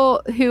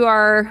people who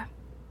are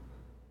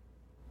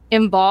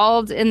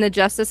involved in the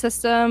justice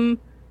system,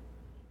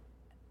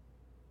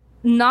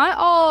 not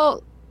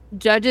all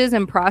judges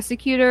and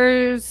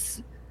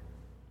prosecutors,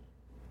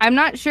 I'm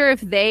not sure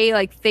if they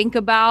like think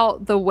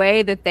about the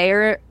way that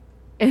they're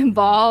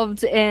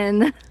involved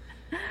in.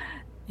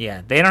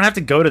 Yeah, they don't have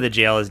to go to the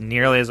jail as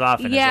nearly as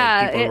often as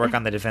like, people who work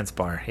on the defense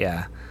bar.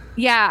 Yeah.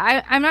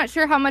 Yeah, I'm not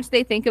sure how much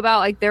they think about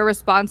like their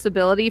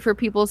responsibility for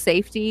people's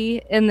safety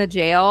in the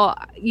jail.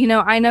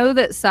 I know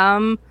that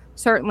some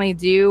certainly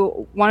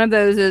do. One of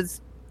those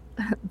is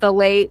the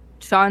late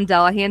Sean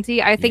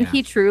Delahanty. I think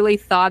he truly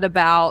thought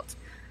about,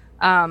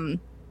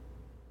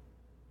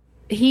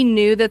 he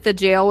knew that the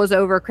jail was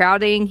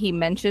overcrowding. He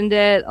mentioned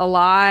it a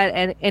lot,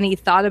 and he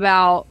thought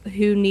about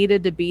who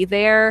needed to be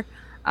there,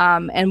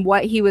 and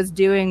what he was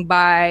doing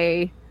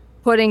by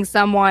putting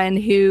someone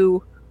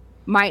who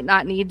might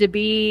not need to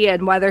be,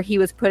 and whether he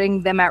was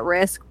putting them at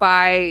risk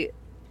by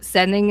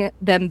sending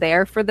them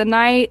there for the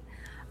night.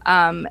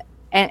 And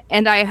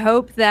I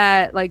hope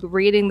that like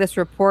reading this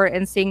report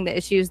and seeing the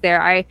issues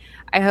there, I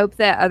hope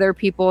that other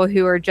people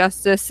who are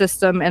justice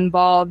system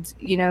involved,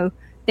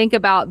 think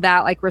about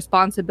that like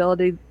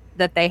responsibility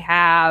that they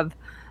have,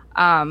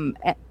 and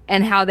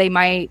how they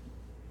might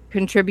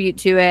contribute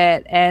to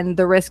it and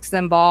the risks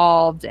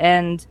involved,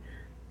 and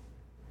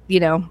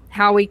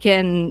how we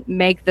can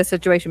make the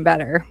situation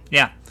better.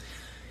 Yeah.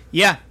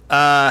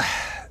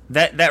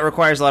 That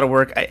requires a lot of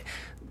work.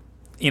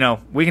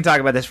 We can talk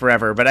about this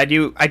forever, but I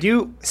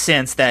do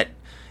sense that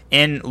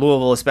in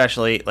Louisville,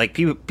 especially, like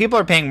people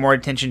are paying more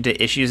attention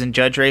to issues in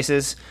judge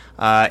races,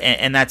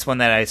 and that's one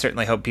that I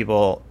certainly hope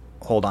people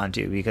hold on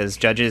to, because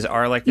judges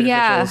are elected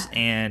officials,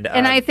 and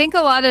I think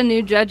a lot of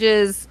new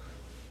judges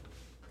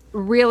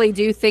really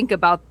do think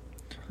about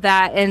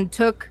that and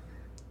took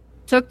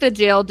the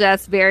jail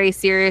deaths very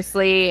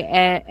seriously,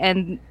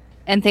 and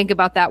think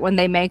about that when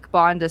they make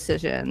bond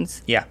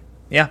decisions. Yeah.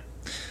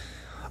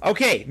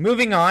 Okay,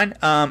 moving on.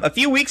 A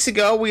few weeks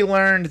ago, we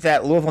learned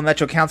that Louisville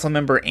Metro Council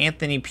member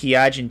Anthony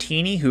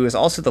Piagentini, who is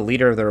also the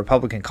leader of the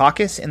Republican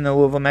caucus in the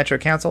Louisville Metro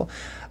Council,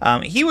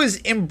 he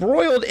was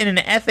embroiled in an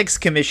ethics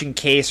commission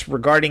case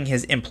regarding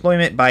his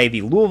employment by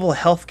the Louisville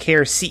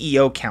Healthcare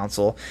CEO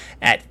Council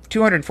at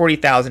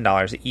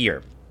 $240,000 a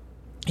year.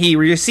 He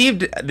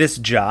received this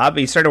job.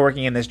 He started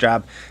working in this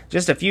job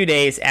just a few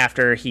days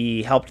after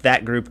he helped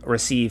that group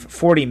receive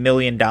 $40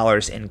 million in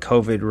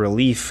COVID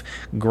relief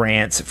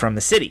grants from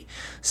the city.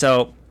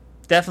 So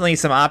definitely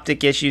some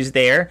optic issues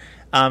there.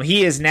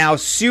 He is now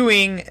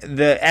suing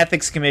the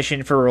Ethics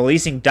Commission for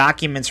releasing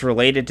documents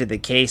related to the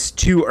case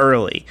too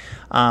early.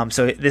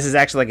 So this is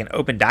actually like an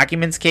open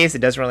documents case. It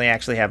doesn't really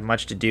actually have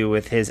much to do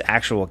with his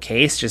actual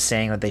case, just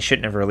saying that they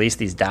shouldn't have released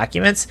these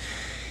documents.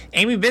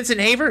 Amy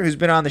Benson-Haver, who's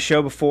been on the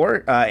show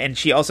before, and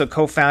she also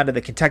co-founded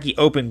the Kentucky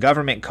Open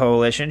Government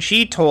Coalition.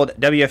 She told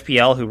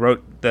WFPL, who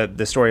wrote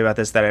the story about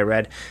this that I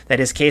read, that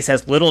his case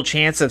has little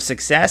chance of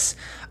success.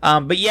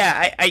 But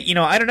yeah,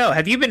 I don't know.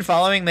 Have you been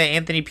following the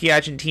Anthony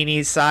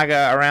Piagentini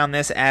saga around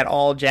this at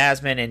all,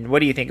 Jazmin? And what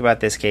do you think about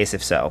this case,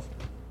 if so?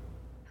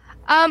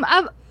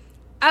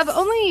 I've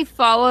only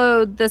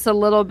followed this a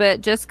little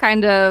bit, just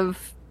kind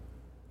of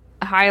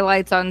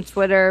highlights on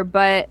Twitter,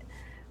 but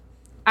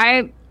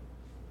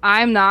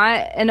I'm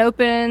not an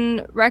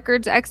open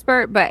records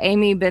expert, but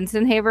Amy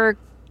Benson-Haver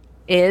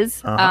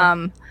is.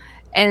 Uh-huh.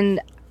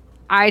 And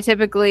I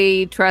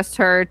typically trust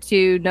her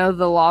to know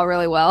the law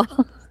really well.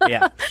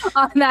 Yeah.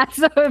 On that.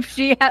 So if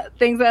she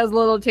thinks it has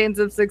little chance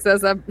of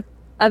success,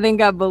 I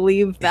think I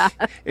believe that.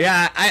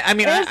 Yeah. I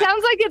mean, it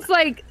sounds like it's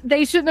like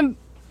they shouldn't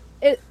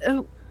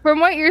have. From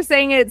what you're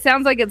saying, it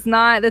sounds like it's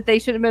not that they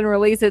shouldn't have been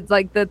released. It's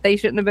like that they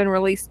shouldn't have been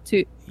released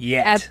to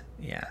yet.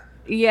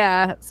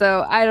 Yeah,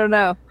 so I don't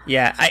know.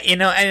 Yeah,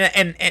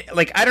 and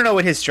like I don't know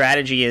what his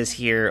strategy is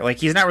here. Like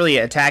he's not really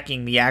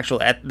attacking the actual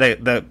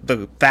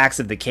the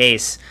facts of the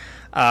case,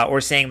 or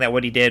saying that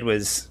what he did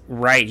was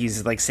right.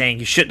 He's like saying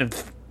you shouldn't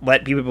have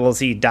let people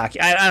see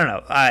I don't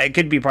know. It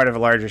could be part of a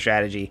larger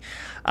strategy.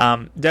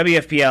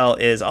 WFPL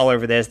is all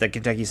over this. The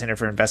Kentucky Center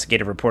for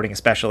Investigative Reporting,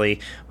 especially,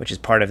 which is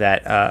part of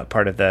that,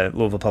 part of the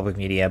Louisville Public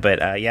Media.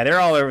 But yeah, they're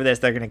all over this.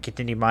 They're going to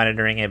continue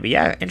monitoring it. But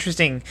yeah,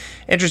 interesting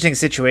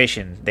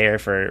situation there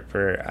for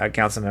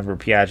Councilmember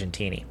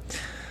Piagentini.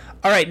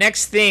 All right,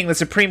 next thing, the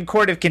Supreme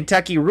Court of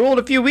Kentucky ruled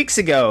a few weeks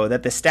ago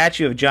that the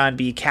statue of John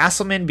B.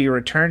 Castleman be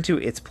returned to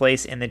its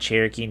place in the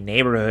Cherokee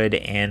neighborhood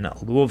in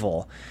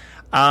Louisville.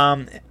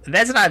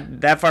 That's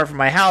not that far from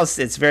my house.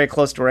 It's very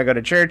close to where I go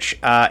to church.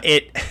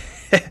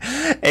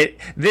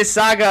 This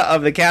saga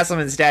of the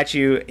Castleman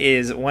statue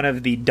is one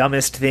of the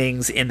dumbest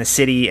things in the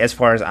city as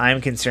far as I'm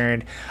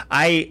concerned.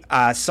 I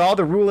saw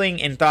the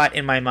ruling and thought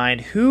in my mind,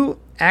 who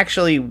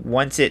actually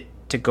wants it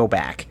to go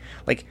back?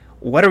 Like,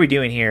 what are we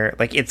doing here?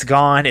 Like, it's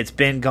gone. It's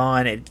been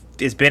gone.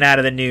 It's been out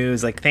of the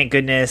news. Like, thank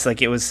goodness.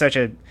 Like, it was such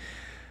a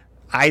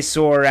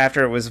eyesore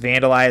after it was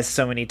vandalized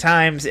so many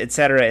times,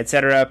 etc.,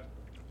 etc.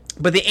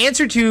 But the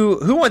answer to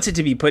who wants it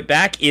to be put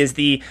back is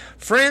the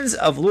Friends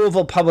of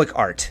Louisville Public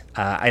Art.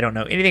 I don't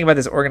know anything about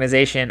this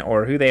organization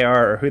or who they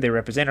are or who they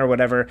represent or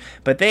whatever,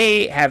 but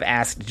they have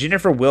asked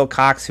Jennifer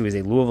Wilcox, who is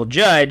a Louisville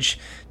judge,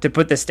 to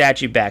put the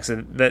statue back. So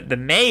the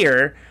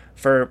mayor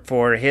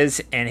for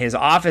his and his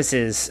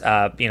office's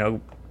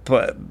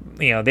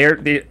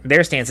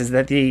their stance is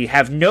that they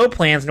have no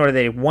plans nor do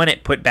they want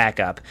it put back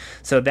up,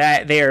 so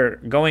that they are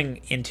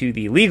going into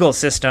the legal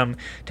system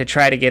to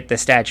try to get the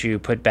statue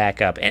put back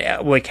up,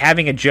 and like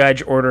having a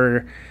judge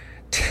order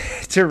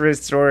to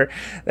restore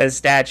the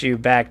statue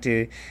back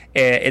to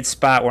its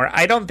spot where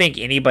I don't think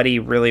anybody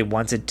really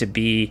wants it to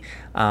be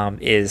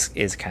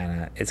is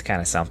kind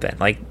of something.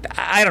 Like,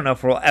 I don't know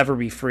if we'll ever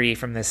be free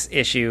from this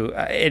issue.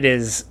 It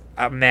is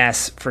a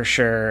mess for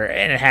sure,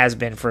 and it has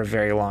been for a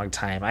very long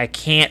time. I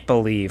can't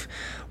believe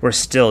we're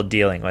still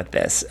dealing with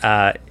this.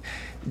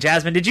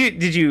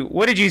 Jazmin,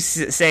 what did you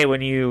say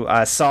when you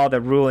saw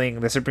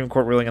the Supreme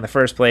Court ruling in the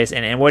first place,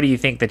 and what do you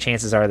think the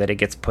chances are that it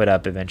gets put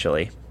up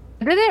eventually?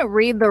 I didn't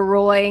read the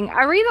ruling.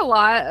 I read a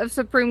lot of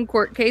Supreme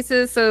Court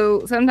cases,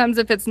 so sometimes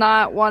if it's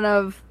not one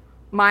of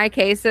my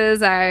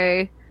cases,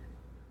 I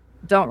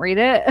don't read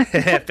it.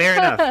 Fair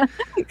enough.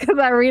 Because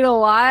I read a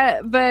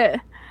lot, but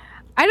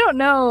I don't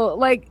know,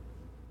 like,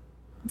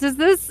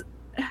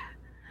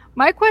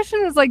 my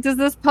question is, like, does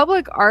this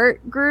public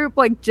art group,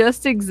 like,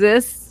 just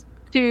exist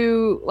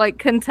to, like,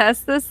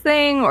 contest this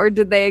thing, or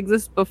did they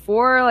exist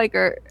before, like,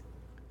 or...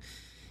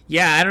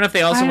 Yeah, I don't know if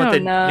they also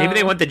maybe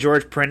they want the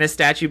George Prentice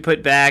statue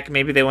put back,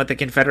 maybe they want the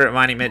Confederate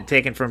monument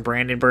taken from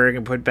Brandenburg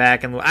and put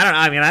back, and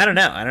I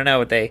don't know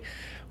what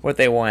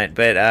they want,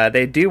 but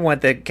they do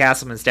want the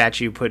Castleman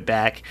statue put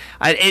back.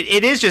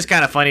 It is just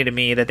kind of funny to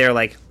me that they're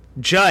like,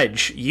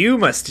 Judge, you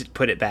must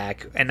put it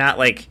back, and not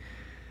like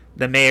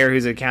the mayor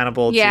who's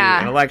accountable to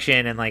an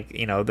election, and like,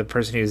 the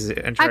person who's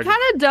in charge. I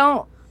kind of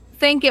don't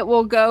think it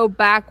will go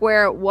back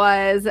where it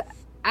was.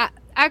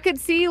 I could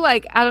see,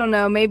 like, I don't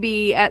know,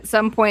 maybe at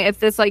some point, if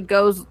this like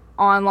goes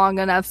on long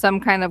enough, some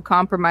kind of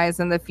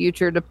compromise in the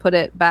future to put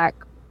it back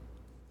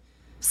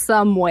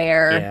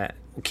somewhere. Yeah.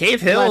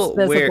 Cave Hill,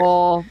 less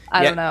visible.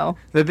 I don't know.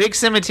 The big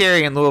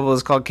cemetery in Louisville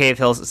is called Cave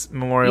Hill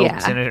Memorial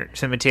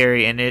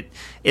Cemetery, and it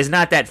is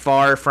not that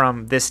far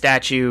from this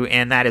statue,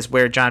 and that is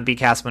where John B.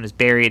 Castleman is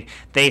buried.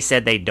 They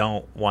said they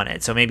don't want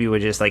it, so maybe we're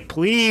just like,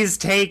 please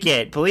take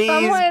it,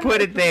 please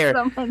put it there.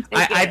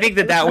 I think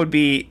that would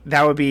be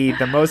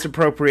the most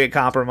appropriate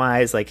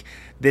compromise. Like,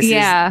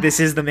 this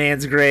is the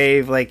man's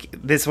grave. Like,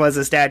 this was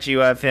a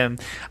statue of him.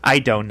 I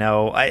don't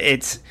know.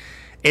 It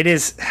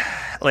is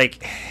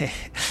like.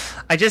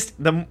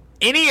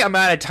 Any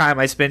amount of time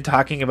I spend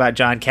talking about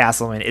John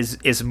Castleman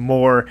is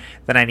more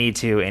than I need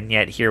to, and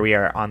yet here we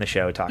are on the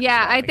show talking.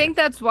 Yeah, I think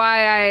that's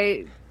why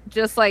I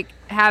just like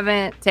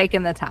haven't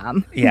taken the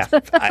time. Yeah,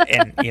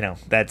 and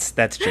that's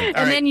true. All and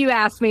right. then you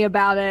asked me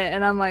about it,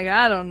 and I'm like,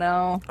 I don't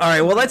know. All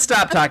right, well, let's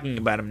stop talking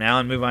about them now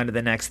and move on to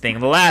the next thing.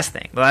 The last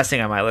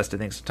thing on my list of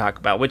things to talk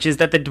about, which is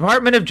that the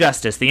Department of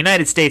Justice, the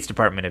United States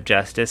Department of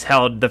Justice,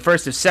 held the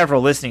first of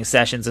several listening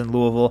sessions in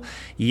Louisville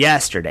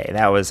yesterday.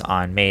 That was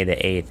on May the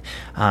 8th.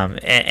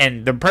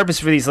 And the purpose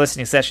for these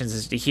listening sessions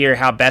is to hear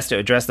how best to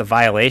address the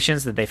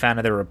violations that they found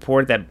in the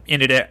report that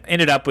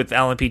ended up with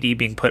LMPD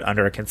being put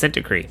under a consent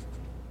decree.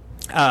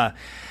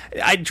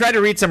 I tried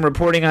to read some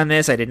reporting on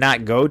this. I did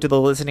not go to the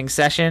listening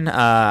session.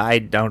 I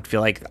don't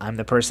feel like I'm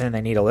the person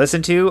they need to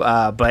listen to.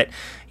 But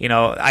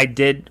I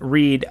did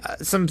read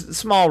some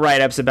small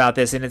write-ups about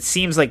this, and it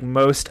seems like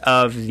most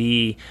of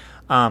the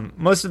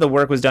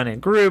work was done in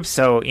groups.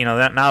 So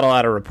not a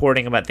lot of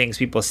reporting about things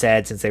people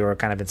said, since they were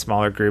kind of in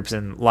smaller groups,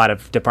 and a lot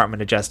of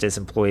Department of Justice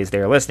employees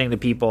there listening to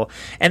people.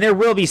 And there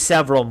will be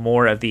several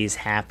more of these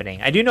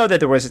happening. I do know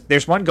that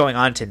there's one going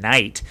on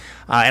tonight,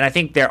 and I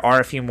think there are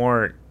a few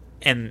more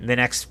in the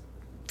next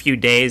few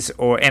days,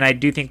 and I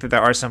do think that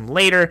there are some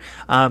later,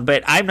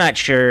 but I'm not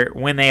sure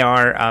when they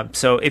are.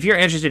 So if you're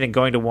interested in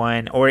going to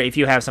one, or if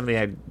you have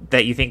something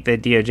that you think the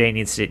DOJ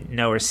needs to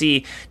know or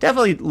see,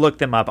 definitely look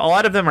them up. A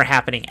lot of them are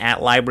happening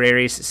at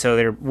libraries, so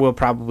there will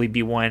probably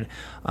be one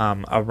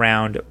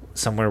around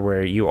somewhere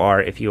where you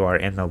are, if you are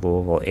in the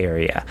Louisville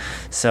area.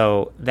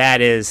 So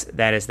that is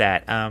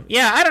that. I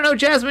don't know,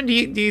 Jazmin,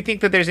 do you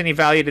think that there's any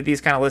value to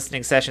these kind of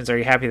listening sessions? Are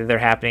you happy that they're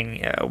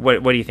happening?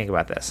 What do you think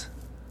about this?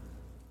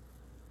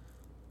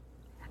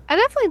 I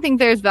definitely think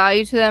there's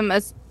value to them,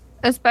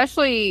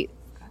 especially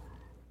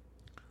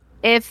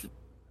if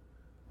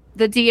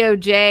the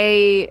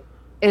DOJ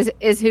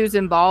is who's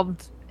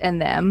involved in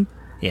them.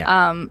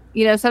 Yeah.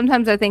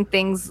 Sometimes I think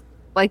things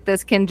like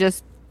this can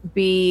just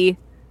be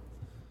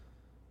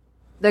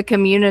the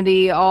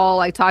community all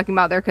like talking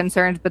about their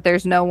concerns, but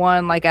there's no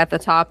one like at the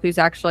top who's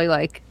actually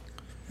like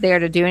there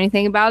to do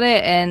anything about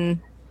it. And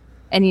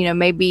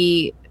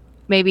maybe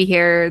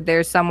here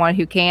there's someone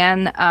who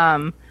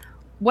can.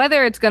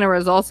 Whether it's going to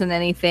result in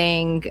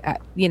anything,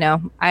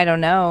 I don't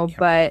know,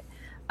 but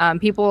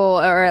people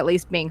are at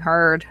least being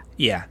heard.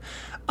 Yeah.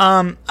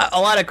 A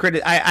lot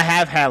of I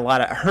have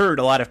heard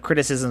a lot of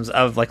criticisms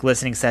of like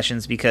listening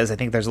sessions, because I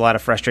think there's a lot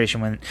of frustration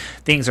when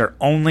things are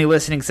only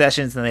listening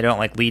sessions and they don't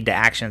like lead to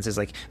actions.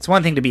 It's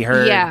one thing to be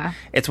heard. Yeah.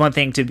 It's one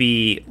thing to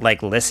be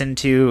like listened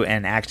to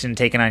and action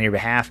taken on your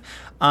behalf.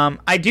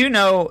 I do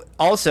know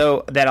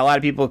also that a lot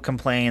of people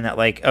complain that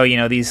like,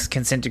 these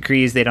consent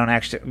decrees, they don't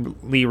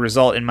actually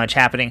result in much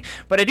happening.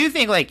 But I do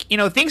think like,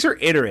 things are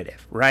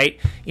iterative, right?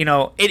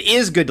 It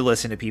is good to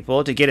listen to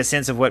people to get a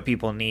sense of what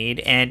people need.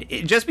 And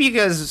just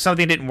because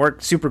something didn't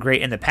work super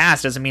great in the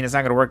past doesn't mean it's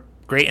not going to work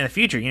great in the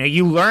future.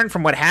 You learn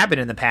from what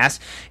happened in the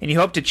past, and you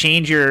hope to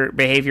change your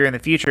behavior in the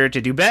future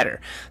to do better.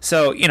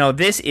 So,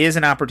 this is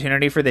an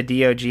opportunity for the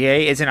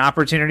DOJ. It's an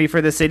opportunity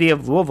for the city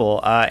of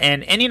Louisville.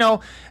 And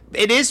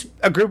it is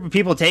a group of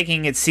people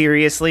taking it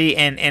seriously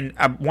and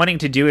wanting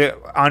to do it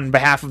on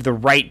behalf of the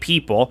right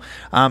people.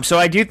 So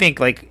I do think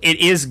like it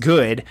is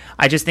good.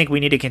 I just think we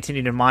need to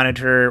continue to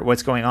monitor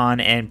what's going on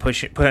and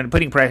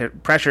putting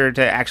pressure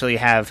to actually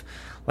have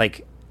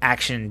like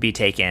action be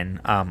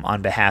taken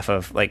on behalf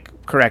of like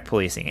correct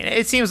policing. And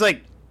it seems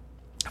like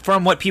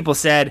from what people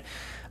said,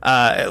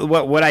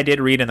 what I did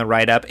read in the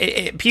write-up,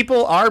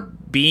 people are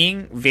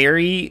being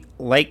very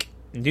like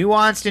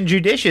nuanced and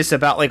judicious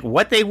about like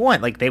what they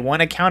want. Like they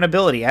want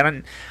accountability.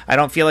 I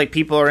don't feel like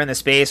people are in the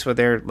space where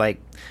they're like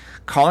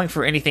calling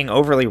for anything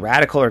overly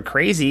radical or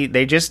crazy.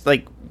 They just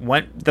like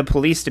want the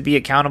police to be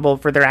accountable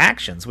for their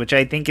actions, which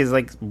I think is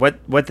like what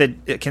the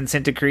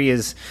consent decree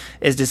is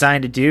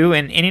designed to do.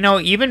 And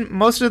even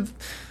most of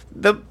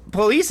the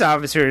police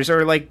officers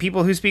or like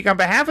people who speak on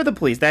behalf of the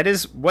police, that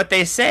is what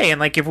they say. And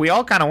like if we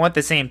all kind of want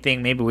the same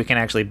thing, maybe we can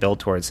actually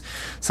build towards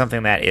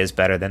something that is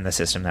better than the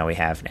system that we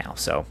have now.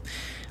 So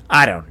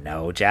I don't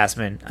know,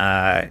 Jazmin.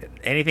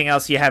 Anything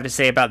else you have to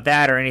say about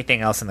that, or anything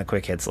else in the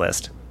quick hits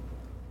list?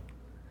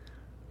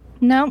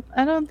 No,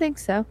 I don't think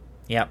so.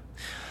 Yep.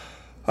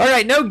 All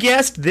right, no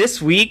guest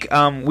this week.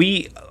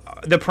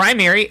 The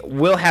primary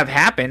will have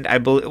happened, I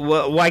believe.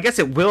 Well, I guess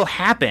it will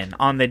happen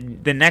on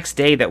the next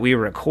day that we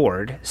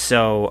record.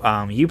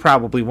 So you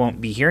probably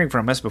won't be hearing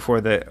from us before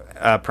the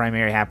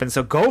primary happens.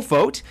 So go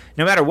vote.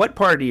 No matter what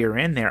party you're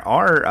in, there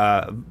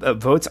are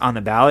votes on the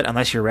ballot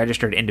unless you're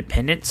registered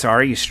independent.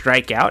 Sorry, you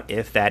strike out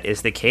if that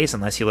is the case,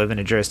 unless you live in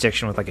a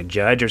jurisdiction with like a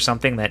judge or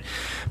something that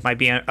might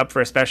be up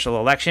for a special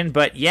election.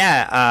 But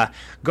yeah,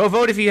 go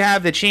vote if you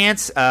have the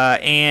chance.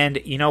 And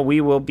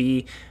we will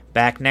be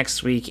back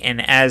next week,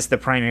 and as the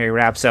primary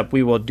wraps up,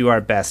 we will do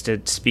our best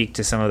to speak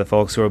to some of the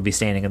folks who will be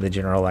standing in the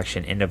general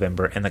election in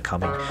November in the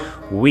coming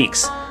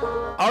weeks.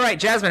 All right,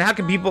 Jazmin, how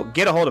can people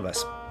get a hold of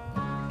us?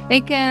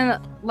 They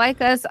can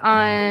like us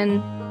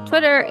on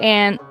Twitter,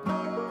 and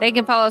they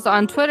can follow us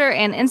on Twitter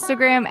and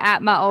Instagram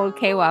at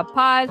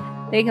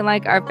MyOldKYPod. They can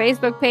like our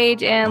Facebook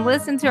page and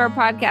listen to our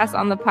podcast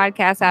on the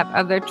podcast app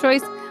of their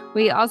choice.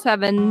 We also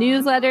have a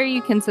newsletter.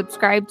 You can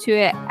subscribe to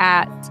it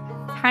at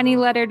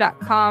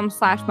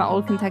tinyletter.com/my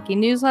old Kentucky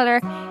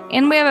newsletter.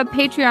 And we have a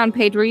Patreon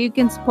page where you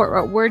can support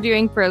what we're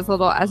doing for as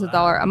little as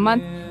 $1 a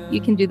month. You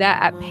can do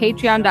that at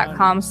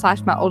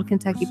patreon.com/my old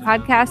Kentucky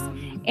podcast.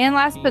 And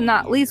last but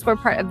not least, we're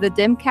part of the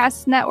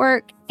Dimcast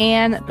Network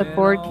and the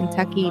Forward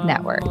Kentucky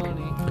Network.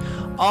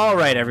 All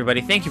right,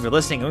 everybody. Thank you for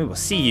listening, and we will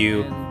see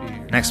you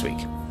next week.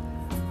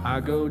 I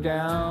go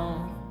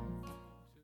down